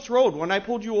at Phillips Road when I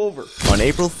pulled you over. On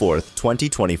April 4th,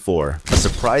 2024, a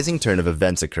surprising turn of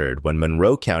events occurred when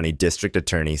Monroe County District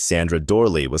Attorney Sandra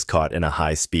Dorley was caught in a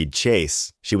high-speed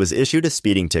chase. She was issued a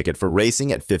speeding ticket for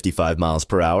racing at 55 miles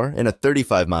per hour in a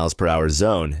 35 miles per hour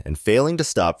zone and failing to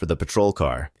stop for the patrol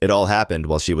car. It all happened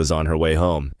while she was on her way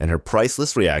home, and her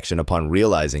priceless reaction upon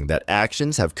realizing that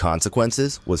actions have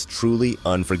consequences was truly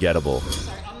unforgettable.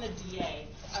 Sorry, I'm the DA.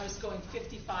 I was going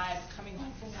 55 coming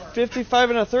home from work. 55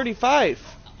 and a 35.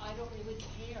 I don't really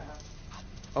care.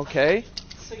 Okay.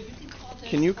 So you can call Dennis.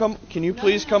 Can you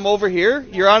please come over here?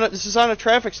 This is on a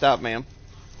traffic stop, ma'am.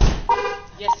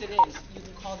 Yes, it is. You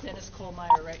can call Dennis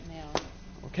Kohlmeyer right now.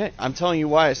 Okay, I'm telling you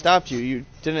why I stopped you. You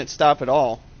didn't stop at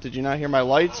all. Did you not hear my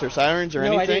lights or sirens or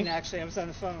anything? No, I didn't actually. I was on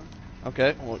the phone.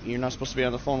 Okay, well, you're not supposed to be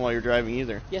on the phone while you're driving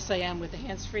either. Yes, I am with the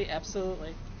hands-free.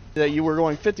 Absolutely. That you were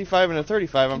going 55 and a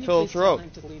 35 on Phillips Road. Can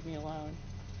you please tell him to leave me alone?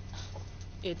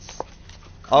 It's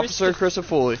Officer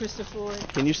Christopher.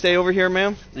 Can you stay over here,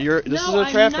 ma'am?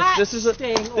 This is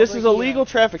a legal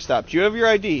traffic stop. Do you have your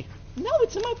ID? No,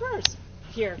 it's in my purse.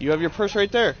 Here. You have your purse right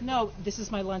there. No, this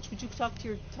is my lunch. Would you talk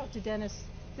to Dennis?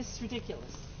 This is ridiculous.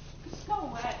 Just go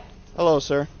away. Hello,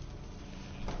 sir.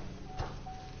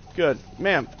 Good,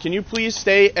 ma'am. Can you please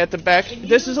stay at the back?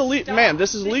 This is a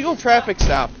legal traffic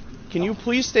stop. Can you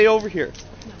please stay over here?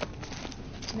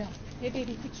 No. Hey,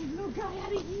 baby, get your little guy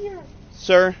out of here.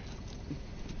 Sir,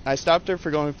 I stopped her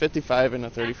for going 55 and a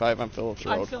 35 on Phillips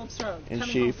Road. On Phillips Road. And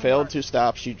she failed to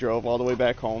stop. She drove all the way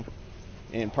back home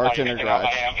and parked in her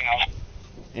garage.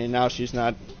 And now she's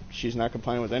not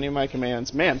complying with any of my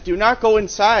commands. Ma'am, do not go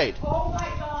inside. Oh my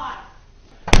God.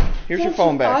 Here's your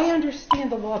phone back. I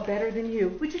understand the law better than you.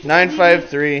 Would you just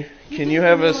 953. Can you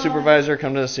have a supervisor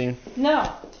come to the scene?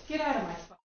 No. Get out of my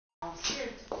house.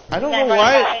 I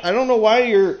don't know why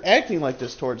you're acting like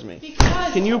this towards me.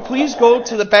 Because Can you please go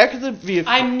to the back of the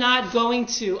vehicle? I'm not going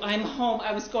to. I'm home.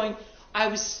 I was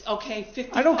 55.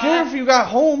 I don't care if you got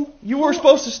home. You were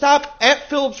supposed to stop at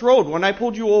Phillips Road when I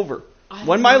pulled you over.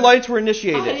 When my lights were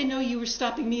initiated. I didn't know you were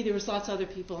stopping me. There was lots of other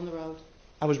people on the road.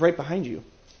 I was right behind you.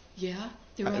 Yeah?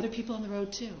 There were other people on the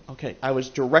road too. Okay, I was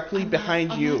directly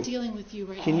behind you. I'm not dealing with you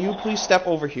right now. Can you please step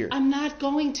over here? I'm not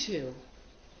going to.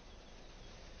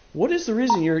 What is the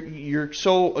reason you're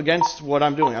so against what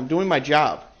I'm doing? I'm doing my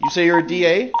job. You say you're a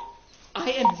DA?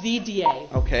 I am the DA.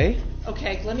 Okay.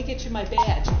 Okay, let me get you my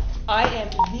badge. I am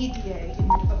the DA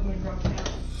of Monroe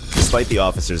County. Despite the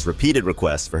officer's repeated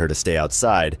requests for her to stay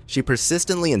outside, she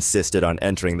persistently insisted on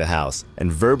entering the house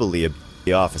and verbally abused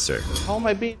the officer. How am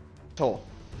I being told?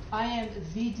 I am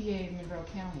the DA of Monroe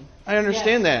County. I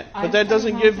understand that, but that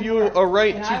doesn't give you a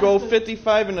right to go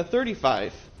 55 and a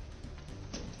 35.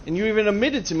 And you even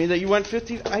admitted to me that you went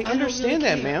 50. I understand really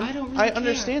that, care. ma'am. I don't really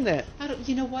understand care. that.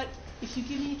 You know what? If you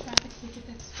give me a traffic ticket,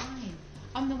 that's fine.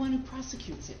 I'm the one who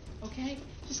prosecutes it, okay?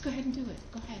 Just go ahead and do it.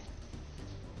 Go ahead.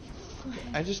 Go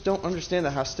ahead. I just don't understand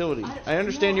the hostility. I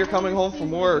understand you're coming home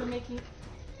from work.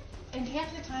 And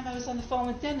half the time I was on the phone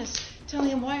with Dennis telling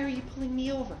him, why are you pulling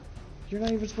me over? You're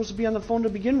not even supposed to be on the phone to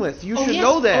begin with. You should yes.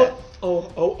 know that.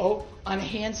 I'm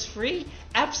hands-free?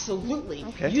 Absolutely.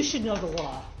 Okay. You should know the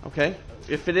law. Okay.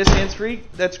 If it is hands-free,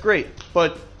 that's great.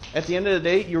 But at the end of the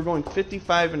day, you're going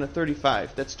 55 and a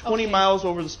 35. That's 20 miles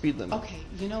over the speed limit. Okay,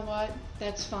 you know what?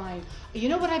 That's fine. You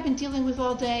know what I've been dealing with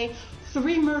all day?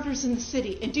 3 murders in the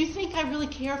city. And do you think I really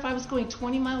care if I was going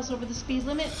 20 miles over the speed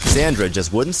limit? Sandra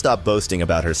just wouldn't stop boasting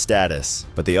about her status,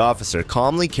 but the officer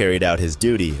calmly carried out his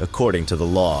duty according to the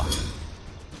law.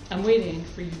 I'm waiting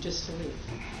for you just to leave.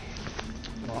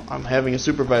 Well, I'm having a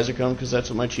supervisor come because that's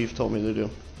what my chief told me to do.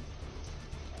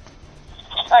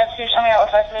 Alright, can you show me out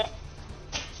with 5 minutes?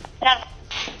 Yeah.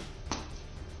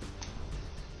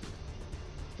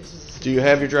 Do you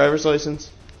have your driver's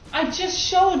license? I just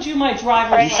showed you my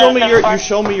driver's license. You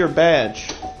show me your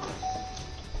badge.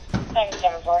 Thanks,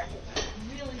 7-4.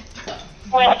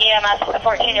 With EMS, a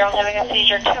 14-year-old having a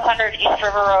seizure, 200 East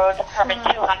River Road, apartment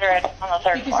 200 on the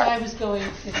 3rd because floor. I was going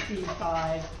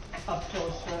 55 up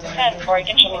Phillips Road. 10-4, you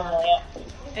can show me Julia.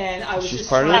 And I was She's just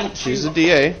part of it. She's a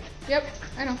DA. Yep,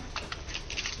 I know.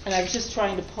 And I was just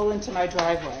trying to pull into my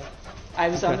driveway. I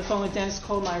was on the phone with Dennis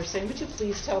Kohlmeyer saying, would you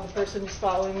please tell the person who's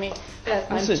following me that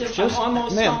I'm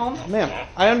almost home? Ma'am,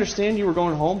 I understand you were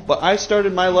going home, but I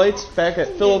started my lights back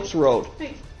at Phillips Road.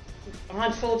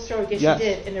 On Phillips Road, yes, Yes. you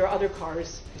did, and there are other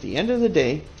cars. At the end of the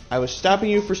day, I was stopping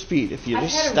you for speed. If you I've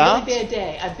just had stopped... a really bad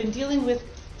day. I've been dealing with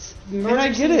murders And I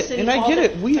get in the it, city and I all get the-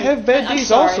 it. We have bad I'm days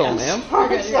sorry, also, I'm ma'am.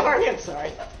 I'm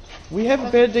sorry. We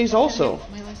have bad days also.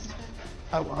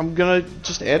 I'm gonna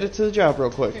just add it to the job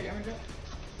real quick.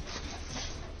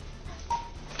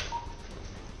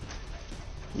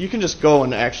 You can just go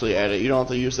and actually add it. You don't have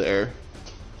to use the error.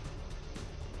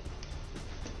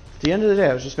 At the end of the day,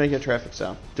 I was just making a traffic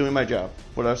stop, doing my job,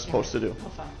 what I was supposed to do. Oh,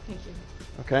 fine. Thank you.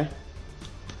 Okay?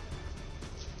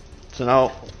 So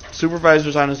now,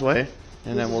 supervisor's on his way,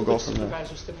 and then we'll go from there.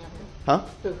 Supervisor's coming up here. Huh?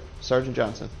 Who? Sergeant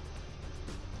Johnson.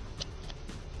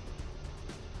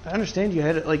 I understand you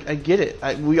had it. Like, I get it.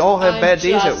 We all have bad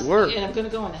days at work. And I'm going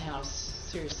to go in the house.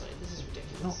 Seriously, this is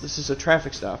ridiculous. No, this is a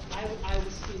traffic stop. I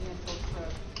was speeding at Phillips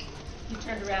Road. He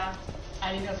turned around.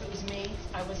 I didn't know if it was me.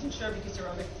 I wasn't sure because there were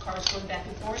other cars going back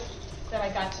and forth. That I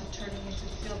got to turning into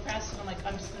the field press, and I'm like,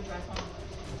 I'm just going to drive home.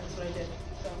 That's what I did.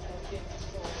 So I did.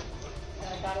 And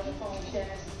I got on the phone with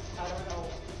Dennis. I don't know.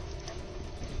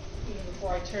 Even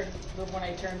before when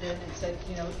I turned in and said,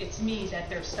 you know, it's me that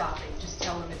they're stopping. Just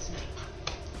tell them it's me.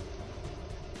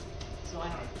 So I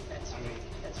don't know. That's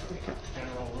weird.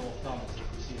 General rule of thumb is if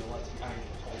you see the lights behind you,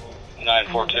 pull over.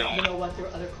 942. You know what? There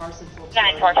are other cars in Phillips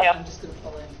 942. I'm just going to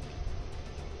pull in.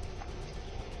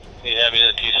 Yeah, I mean,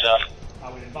 the T-stop.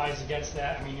 I would advise against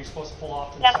that. I mean, you're supposed to pull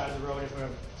off to the side of the road if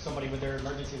somebody with their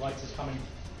emergency lights is coming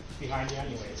behind you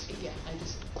anyways. Yeah, I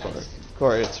just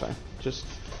Corey, it's fine. Just...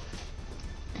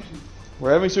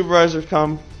 We're having supervisors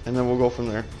come, and then we'll go from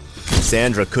there.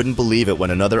 Sandra couldn't believe it when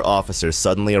another officer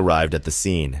suddenly arrived at the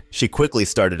scene. She quickly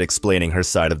started explaining her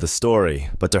side of the story,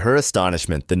 but to her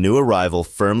astonishment, the new arrival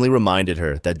firmly reminded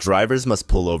her that drivers must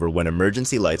pull over when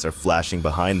emergency lights are flashing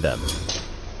behind them.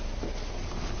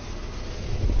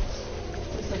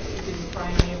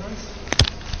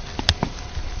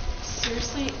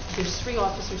 Seriously, there's 3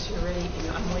 officers here already,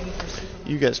 and I'm waiting for supervisor.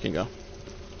 You guys can go.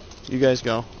 You guys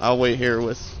go. I'll wait here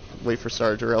wait for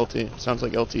Sarge or LT. Sounds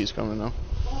like LT is coming now.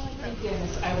 Thank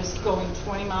goodness, I was going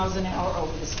 20 miles an hour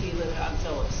over the speed limit on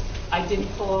Phillips. I didn't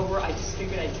pull over. I just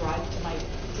figured I'd drive to my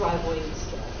driveway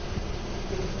instead.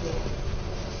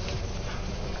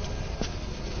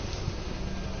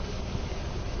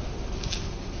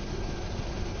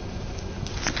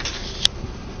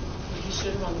 You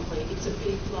should have run the plate. It's a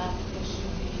big black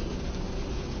SUV.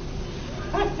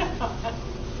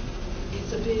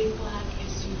 It's a big black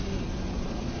SUV.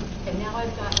 And now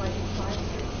I've got like 5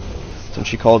 minutes. Since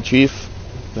she called chief,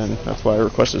 then that's why I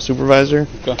requested a supervisor.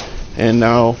 Okay. And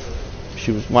now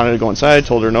she wanted to go inside,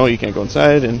 told her no, you can't go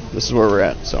inside, and this is where we're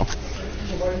at. So.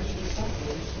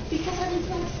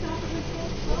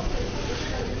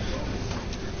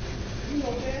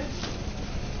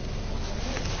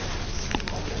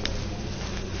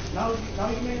 Now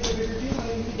you made it a bigger deal.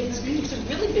 It's a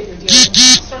really bigger deal.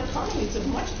 Start calling me. It's a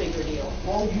much bigger deal.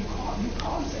 Well, you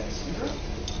caused that, Sandra.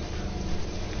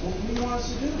 What do you want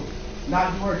us to do?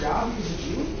 Not do our job because it's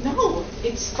you? No,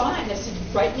 it's fine. I said,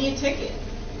 write me a ticket.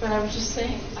 But I was just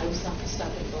saying, I was not going to stop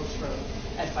at Phillips Road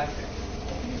at 5:30.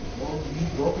 Well, you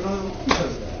broke another rule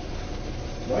because of that,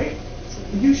 right?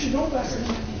 You should know better.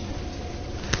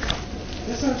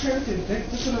 That's not attractive.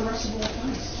 That's an arrestable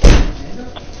offense.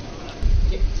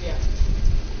 Yeah.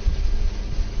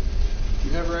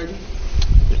 You have her ID?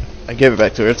 I gave it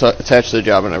back to her. It's attached to the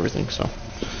job and everything, so.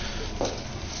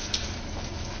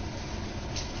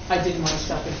 I didn't want to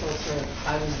stop at Phillips Road.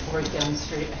 I was right down the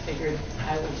street. I figured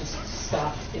I would just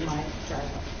stop in my driveway.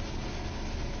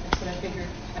 That's what I figured.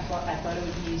 I thought it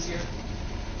would be easier.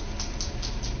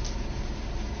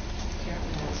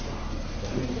 Apparently I was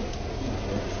wrong.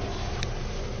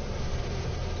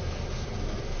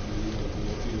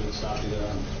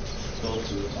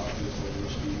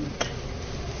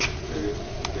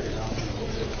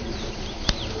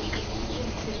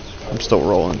 I'm still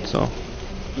rolling, so.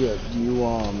 Yeah, you,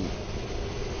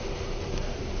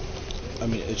 I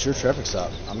mean, it's your traffic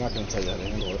stop. I'm not going to tell you how to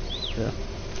handle it. Yeah.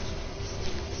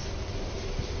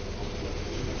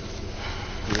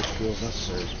 Which feels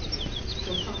necessary.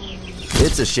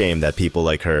 It's a shame that people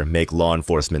like her make law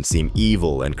enforcement seem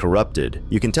evil and corrupted.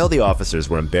 You can tell the officers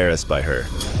were embarrassed by her.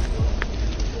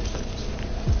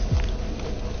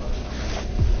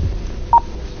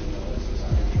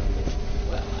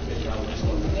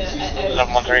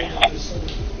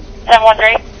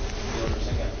 713.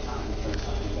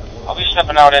 I'll be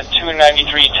stepping out at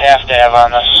 293 Taft Ave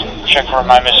on this. Check for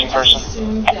my missing person.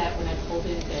 Assumed that when I pulled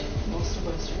in that most of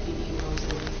us are PD roads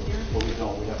over here. Well, we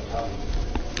don't. We have a copy.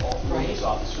 All Right. police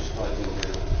officers probably didn't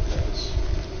hear this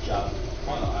job.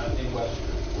 In Western.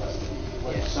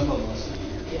 Yeah. Some of them less than a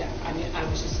year. Yeah, I mean, I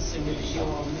was just assuming that you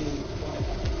all knew what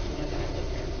that I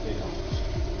lived here. They don't.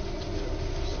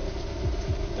 So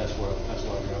that's why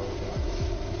we are.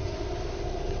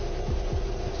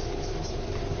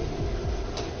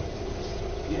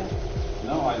 Yeah.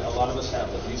 No, a lot of us have,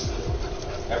 at least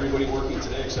everybody working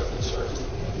today except for the sergeant.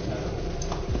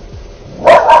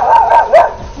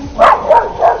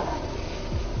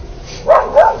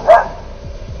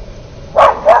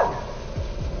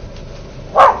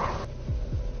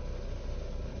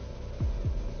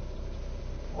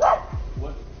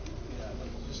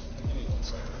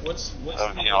 What's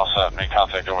 17 all set. Make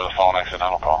contact over the phone.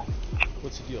 Accidental call.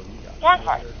 What's the deal? You got Yeah,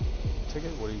 fine.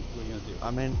 ticket? What are you gonna do?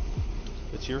 I mean,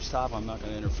 It's your stop. I'm not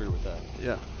gonna interfere with that.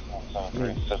 yeah. I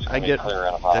mean, So it's gonna I be get clear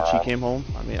in about that an she hour. came home.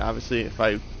 I mean, obviously, if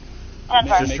I That's was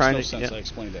fine. just trying no to, sense. yeah, I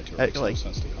explained that to her. I- It makes no like,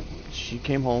 sense to come. she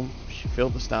came home. She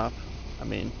failed the stop. I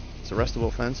mean, it's a arrestable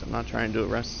offense. I'm not trying to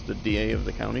arrest the DA of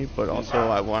the county, but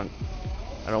also I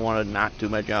don't want to not do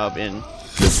my job in.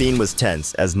 The scene was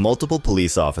tense as multiple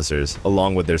police officers,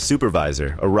 along with their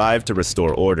supervisor, arrived to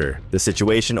restore order. The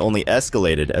situation only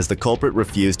escalated as the culprit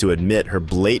refused to admit her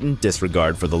blatant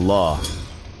disregard for the law.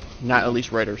 Not at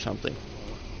least write her something.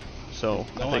 So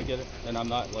No, I think get it. And I'm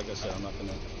not, like I said, I'm not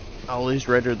gonna. I'll at least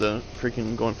write her the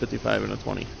freaking going 55 and a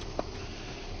 20.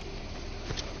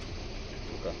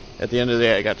 Okay. At the end of the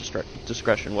day, I got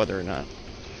discretion whether or not.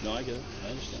 No, I get it. I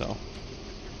understand. So.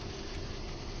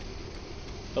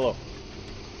 Hello.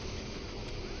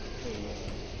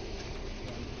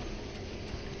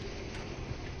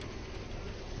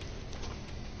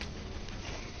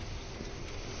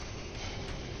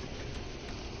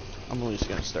 I'm at least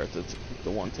gonna start the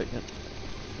one ticket.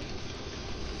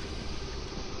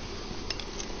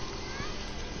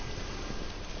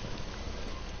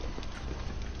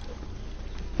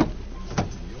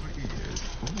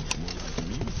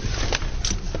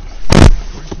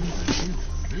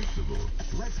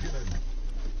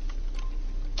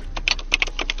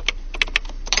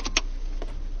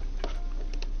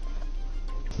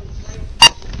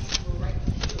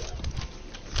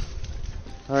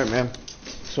 Alright, ma'am.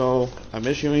 So, I'm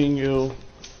issuing you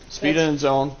speed in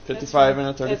zone, 55 and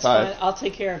a 35. That's fine. I'll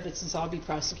take care of it since I'll be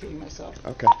prosecuting myself.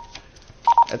 Okay.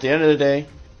 At the end of the day,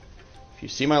 if you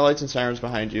see my lights and sirens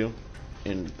behind you,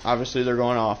 and obviously they're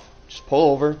going off, just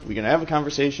pull over, we can have a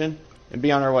conversation, and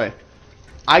be on our way.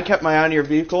 I kept my eye on your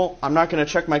vehicle. I'm not going to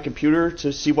check my computer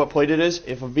to see what plate it is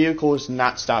if a vehicle is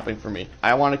not stopping for me.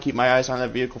 I want to keep my eyes on that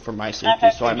vehicle for my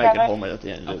safety, so I make it home at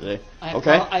the end of the day.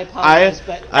 Okay? I apologize,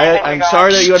 but I'm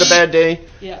sorry that you had a bad day,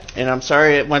 yeah. and I'm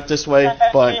sorry it went this way,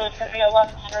 but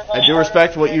I do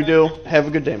respect what you do. Have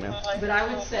a good day, man. But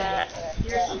I would say,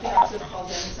 here's something else to call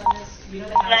Dennis on this. You know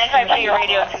the house 952, your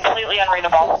radio is completely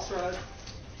unreadable. Phillips Road,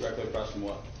 Directly across from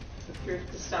what?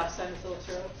 the stop sign of Phillips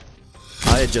Road.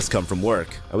 I had just come from work.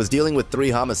 I was dealing with 3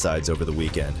 homicides over the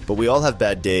weekend, but we all have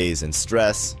bad days and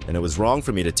stress, and it was wrong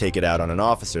for me to take it out on an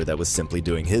officer that was simply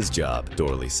doing his job,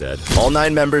 Dorley said. All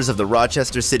 9 members of the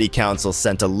Rochester City Council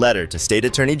sent a letter to State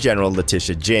Attorney General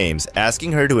Letitia James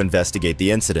asking her to investigate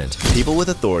the incident. People with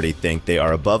authority think they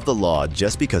are above the law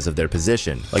just because of their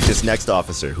position, like this next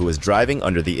officer who was driving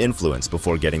under the influence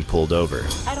before getting pulled over.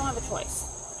 I don't have a choice.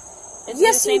 It's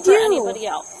Yes, the same you for do. anybody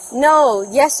else. No,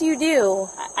 yes, you do.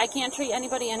 I can't treat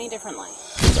anybody any differently.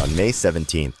 On May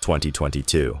 17,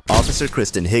 2022, Officer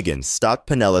Kristen Higgins stopped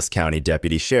Pinellas County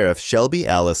Deputy Sheriff Shelby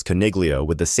Alice Coniglio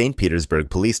with the St. Petersburg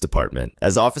Police Department.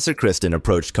 As Officer Kristen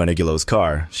approached Coniglio's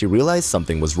car, she realized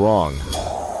something was wrong. Can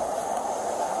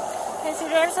I see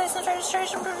your driver's license,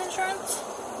 registration, proof of insurance?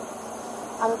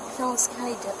 I'm a Pinellas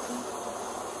County deputy.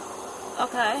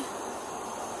 Okay.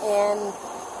 And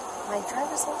my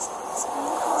driver's license,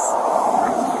 please.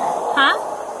 Huh?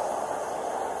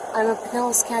 I'm a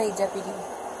Pinellas County deputy.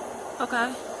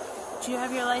 Okay. Do you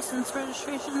have your license,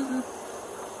 registration?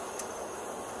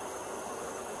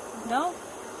 No?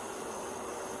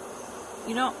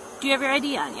 You don't? Do you have your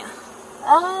ID on you?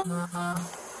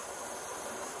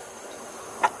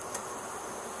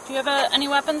 Do you have any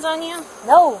weapons on you?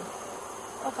 No.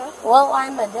 Okay. Well,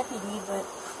 I'm a deputy, but...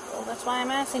 Well, that's why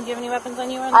I'm asking. Do you have any weapons on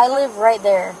you? Or I live right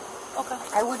there. Okay.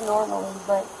 I would normally,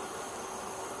 but...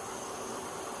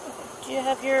 Do you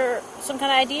have your some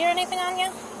kind of ID or anything on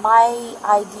you? My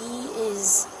ID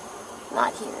is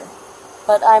not here,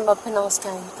 but I'm a Pinellas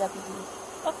County deputy.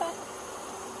 Okay.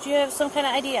 Do you have some kind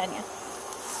of ID on you?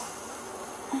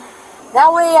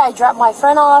 That way I dropped my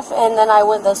friend off and then I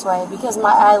went this way because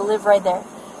I live right there.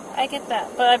 I get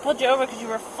that, but I pulled you over because you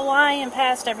were flying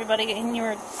past everybody and you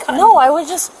were cutting. No, I was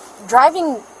just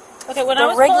driving Okay, when the I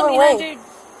was regular pulling way. behind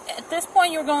you, at this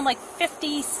point you were going like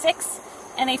 56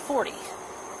 and a 40.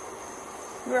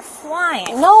 You were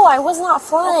flying. No, I was not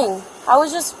flying. I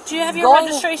was just Do you have your going...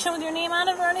 registration with your name on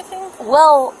it or anything?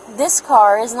 Well, this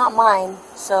car is not mine,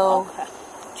 so... Okay.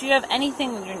 Do you have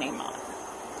anything with your name on it?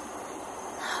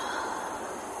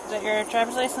 Is that your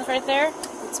driver's license right there?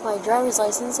 It's my driver's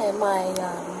license and my,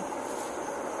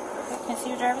 Okay, can I see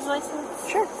your driver's license?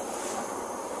 Sure.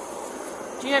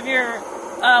 Do you have your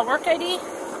work ID?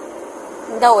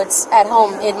 No, it's at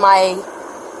home in my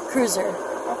cruiser.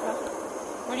 Okay.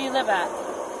 Where do you live at?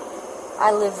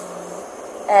 I live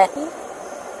at...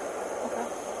 Okay.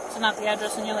 So not the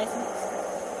address in your license?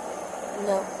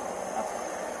 No.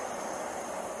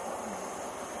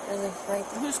 I live right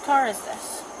there. Whose car is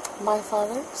this? My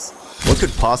father's. What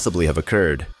could possibly have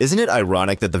occurred? Isn't it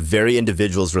ironic that the very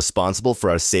individuals responsible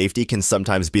for our safety can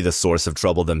sometimes be the source of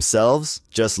trouble themselves?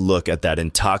 Just look at that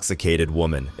intoxicated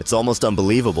woman. It's almost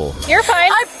unbelievable. You're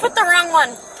fine. I put the wrong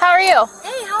one. How are you?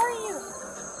 Hey, how are you?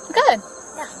 Good.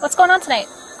 Yeah. What's going on tonight?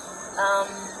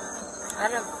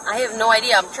 I have no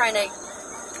idea. I'm trying to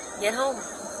get home.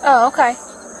 Oh, okay.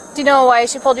 Do you know why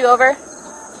she pulled you over?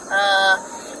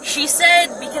 She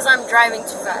said because I'm driving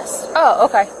too fast. Oh,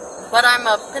 okay. But I'm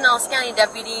a Pinellas County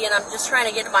deputy, and I'm just trying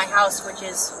to get to my house, which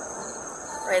is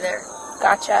right there.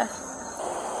 Gotcha.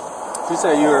 You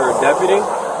said you were a deputy?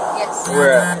 Yes.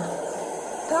 Where at?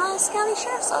 Pinellas County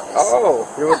Sheriff's Office. Oh,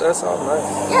 you're with us? Oh,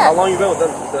 nice. Yeah. How long you been with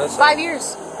us? 5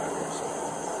 years.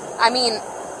 I mean,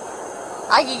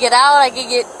 I could get out, I could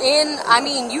get in. I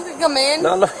mean, you could come in.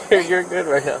 No, you're good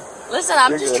right now. Listen,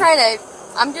 I'm You're just good. trying to...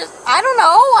 I don't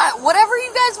know, whatever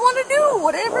you guys want to do,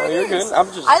 whatever it You're is. good. I'm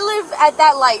just... I live at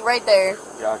that light right there.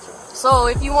 Gotcha. So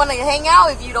if you want to hang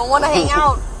out, if you don't want to hang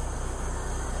out,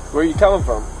 Where are you coming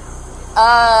from?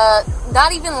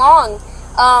 not even long.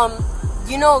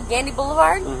 You know Gandy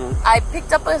Boulevard? Mm-hmm. I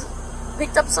picked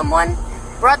up someone,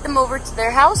 brought them over to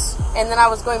their house, and then I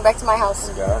was going back to my house.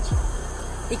 Gotcha.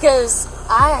 Because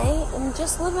I am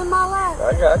just living my life.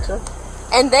 I gotcha.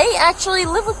 And they actually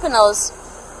live with Pinellas.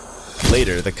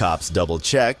 Later, the cops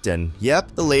double-checked, and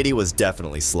yep, the lady was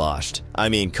definitely sloshed. I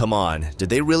mean, come on, did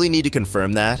they really need to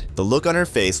confirm that? The look on her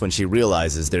face when she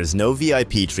realizes there's no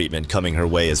VIP treatment coming her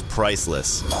way is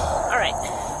priceless. Alright.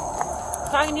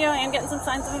 Talking to you, I am getting some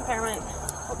signs of impairment.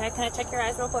 Okay, can I check your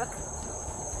eyes real quick?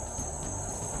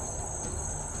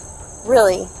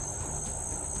 Really?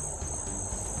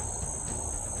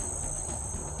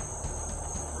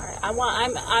 Alright,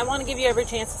 I want to give you every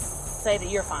chance to say that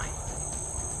you're fine.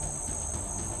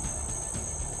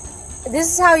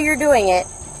 This is how you're doing it.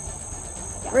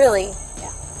 Yeah. Really?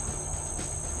 Yeah.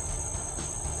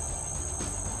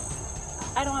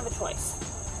 I don't have a choice.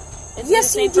 It's Yes,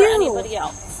 the same you for do. anybody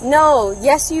else. No,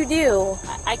 yes, you do.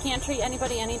 I can't treat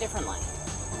anybody any differently.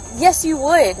 Yes, you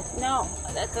would. No.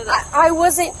 I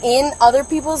wasn't in other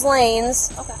people's lanes.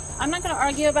 Okay. I'm not going to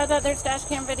argue about that. There's dash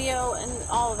cam video and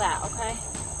all of that, okay?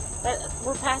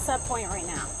 We're past that point right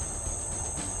now.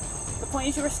 The point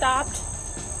is you were stopped.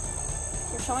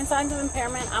 You're showing signs of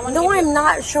impairment. I'm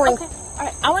not showing. Okay. All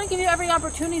right. I want to give you every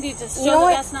opportunity to show You know that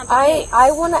what? that's not the case.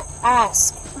 I want to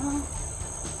ask. Uh-huh.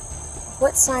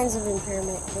 What signs of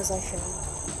impairment was I showing?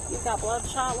 You've got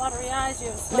bloodshot, watery eyes. You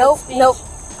have slurred speech. Nope.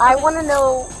 I Okay. want to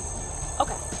know.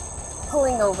 Okay.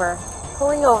 Pulling over.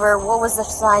 What was the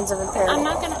signs of impairment? I'm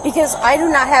not gonna. Because I do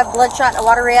not have bloodshot and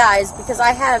watery eyes because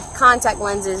I have contact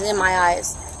lenses in my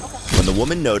eyes. When the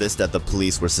woman noticed that the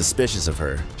police were suspicious of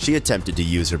her, she attempted to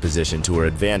use her position to her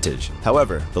advantage.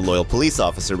 However, the loyal police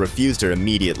officer refused her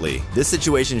immediately. This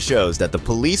situation shows that the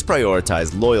police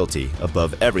prioritize loyalty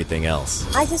above everything else.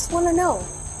 I just want to know.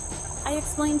 I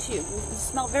explained to you. You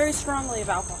smell very strongly of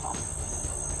alcohol.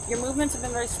 Your movements have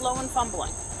been very slow and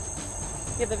fumbling.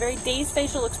 You have a very dazed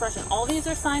facial expression. All these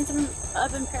are signs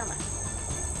of impairment.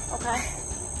 Okay?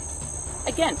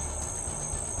 Again,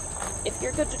 if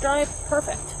you're good to drive,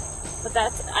 perfect. But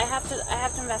I have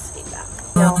to investigate that.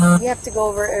 No, you have to go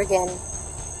over it again.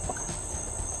 Okay.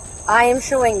 I am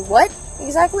showing what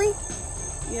exactly?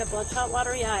 You have bloodshot,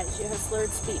 watery eyes. You have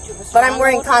slurred speech. You have a But I'm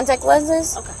wearing odor. contact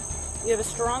lenses. Okay. You have a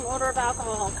strong odor of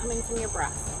alcohol coming from your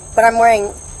breath. But I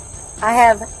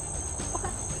have. All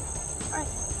right.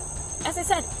 As I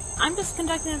said, I'm just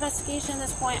conducting an investigation at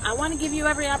this point. I want to give you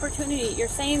every opportunity. You're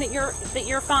saying that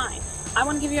you're fine. I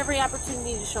want to give you every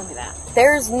opportunity to show me that.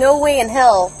 There's no way in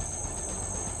hell.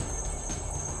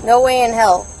 No way in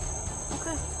hell.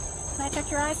 Okay. Can I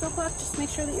check your eyes real quick? Just make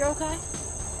sure that you're okay?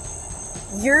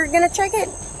 You're gonna check it?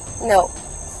 No.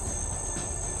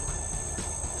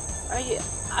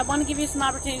 I want to give you some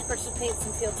opportunity to participate in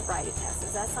some field sobriety tests.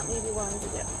 Is that something you'd be willing to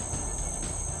do?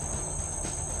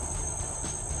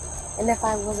 And if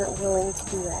I wasn't willing to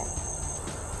do that?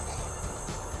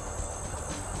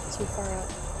 Too far out.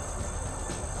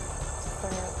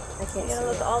 I can't see You gotta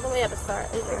look it. all the way up as far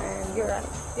as you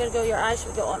gotta go. Your eyes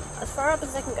should go on as far up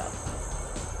as they can go.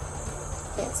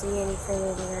 Can't see any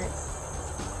further than that.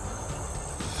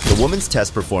 The woman's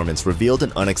test performance revealed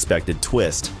an unexpected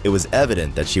twist. It was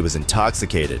evident that she was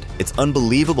intoxicated. It's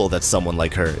unbelievable that someone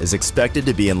like her is expected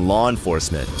to be in law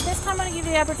enforcement. This time I'm gonna give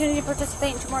you the opportunity to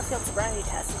participate in 2 more field sobriety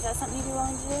tests. Is that something you'd be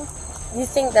willing to do? You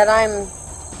think that I'm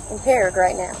impaired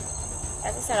right now?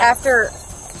 As I said, After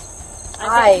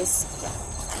eyes. Yeah.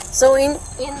 So in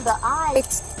the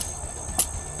eyes.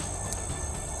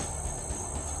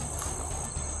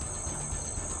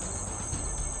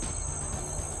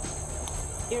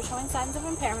 You're showing signs of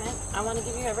impairment. I want to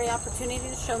give you every opportunity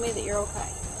to show me that you're okay.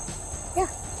 Yeah.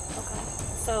 Okay.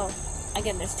 So,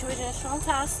 again, there's 2 additional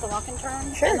tests, the walk and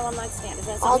turn Sure. and the 1 leg stand. Is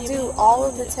that I'll something do you'd be all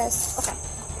willing of to the do? tests. Okay.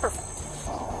 Perfect.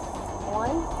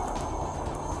 1,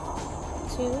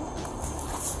 2,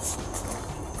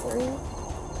 3,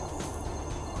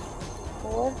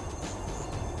 4,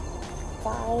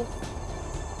 5,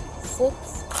 6,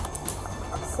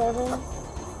 7,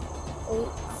 8,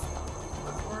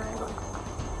 9.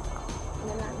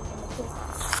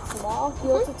 Small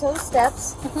heel-to-toe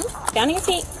steps. Down to your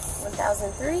feet.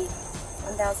 1003,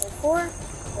 1004,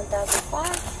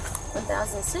 1005,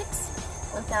 1006,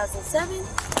 1007,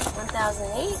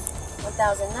 1008,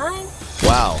 1009.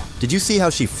 Wow, did you see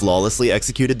how she flawlessly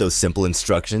executed those simple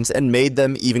instructions and made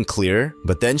them even clearer?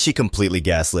 But then she completely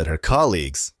gaslit her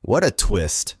colleagues. What a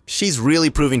twist. She's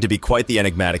really proving to be quite the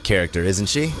enigmatic character, isn't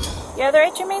she? You have the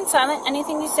right to remain silent.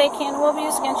 Anything you say can and will be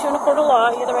used against you in a court of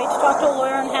law. You have the right to talk to a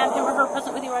lawyer and have him or her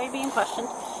present with you while you're being questioned.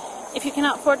 If you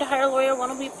cannot afford to hire a lawyer, one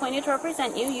will be appointed to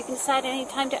represent you. You can decide at any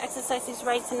time to exercise these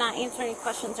rights and not answer any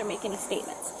questions or make any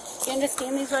statements. Do you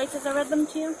understand these rights as I read them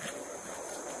to you?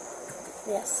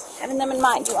 Yes. Having them in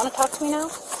mind, do you want to talk to me now?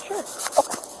 Sure. Okay.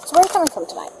 So where are you coming from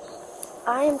tonight?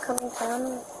 I am coming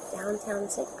from downtown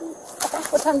St. Pete. Okay.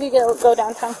 What time do you go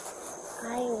downtown?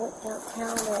 I went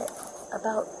downtown at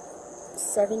about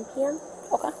 7 p.m.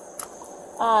 Okay.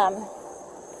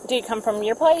 Do you come from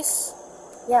your place?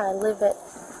 Yeah, I live at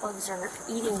Bugs Are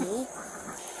Eating Me.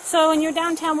 So when you're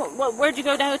downtown, where'd you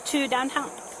go to downtown?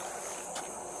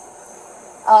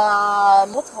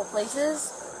 Multiple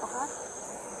places.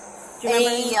 Do you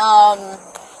remember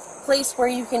A place where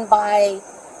you can buy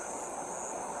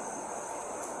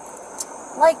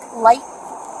like light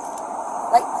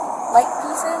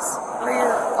pieces for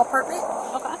your apartment.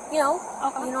 Okay. You know.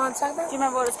 Okay. You know what I'm talking about? Do you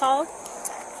remember what it's called?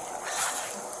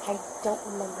 I don't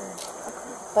remember.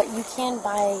 Okay. But you can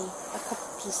buy a couple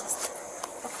pieces.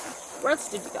 Okay. Where else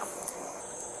did you go?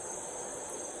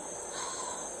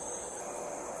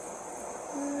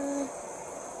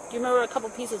 Do you remember a couple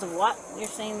pieces of what? You're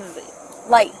saying that...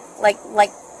 Like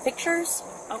pictures?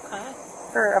 Okay.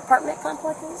 For apartment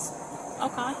complexes?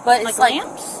 Okay. But it's like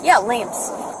lamps? Yeah, lamps.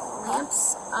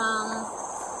 Lamps.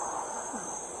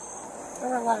 There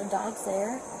were a lot of dogs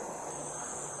there.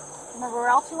 Remember where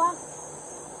else you went?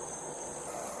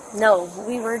 No,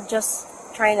 we were just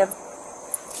trying to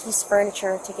piece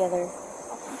furniture together.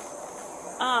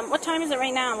 What time is it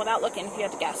right now without looking, if you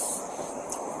had to guess?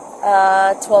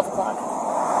 12 o'clock.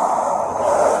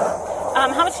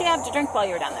 How much did you have to drink while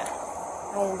you were down there?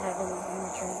 I didn't have anything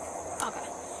to drink. Okay.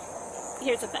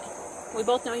 Here's the thing. We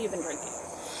both know you've been drinking.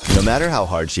 No matter how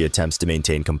hard she attempts to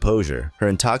maintain composure, her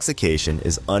intoxication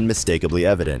is unmistakably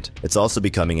evident. It's also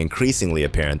becoming increasingly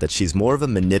apparent that she's more of a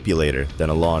manipulator than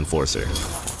a law enforcer.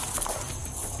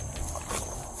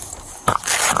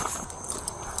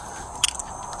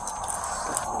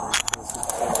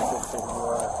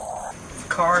 The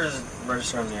car is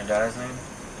registered under your dad's name?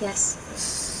 Yes.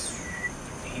 Is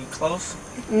he close?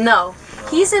 No,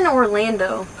 he's in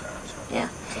Orlando. Yeah.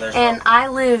 So And I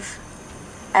live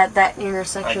at that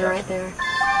intersection right there. Is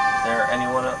there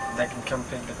anyone that can come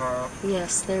pick the car up?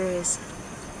 Yes, there is.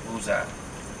 Who's that?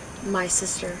 My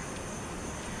sister.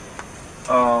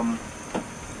 Her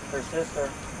sister.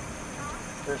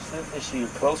 Is she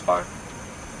close by?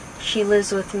 She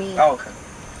lives with me. Oh, okay.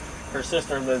 Her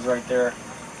sister lives right there.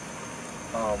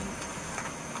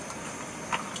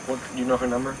 What, do you know her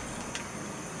number?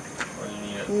 Or you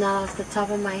need it? Not off the top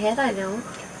of my head, I don't.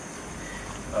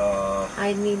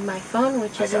 I need my phone,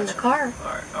 which is in the car.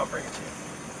 Alright, I'll bring it to you.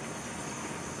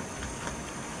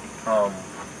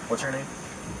 What's her name?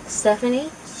 Stephanie?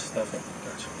 Stephanie,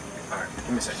 gotcha. Alright,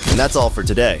 give me a second. And that's all for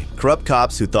today. Corrupt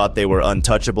cops who thought they were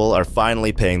untouchable are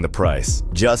finally paying the price.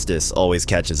 Justice always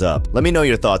catches up. Let me know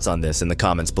your thoughts on this in the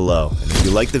comments below. And if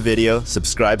you like the video,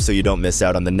 subscribe so you don't miss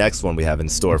out on the next one we have in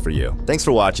store for you. Thanks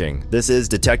for watching. This is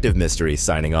Detective Mystery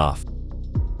signing off.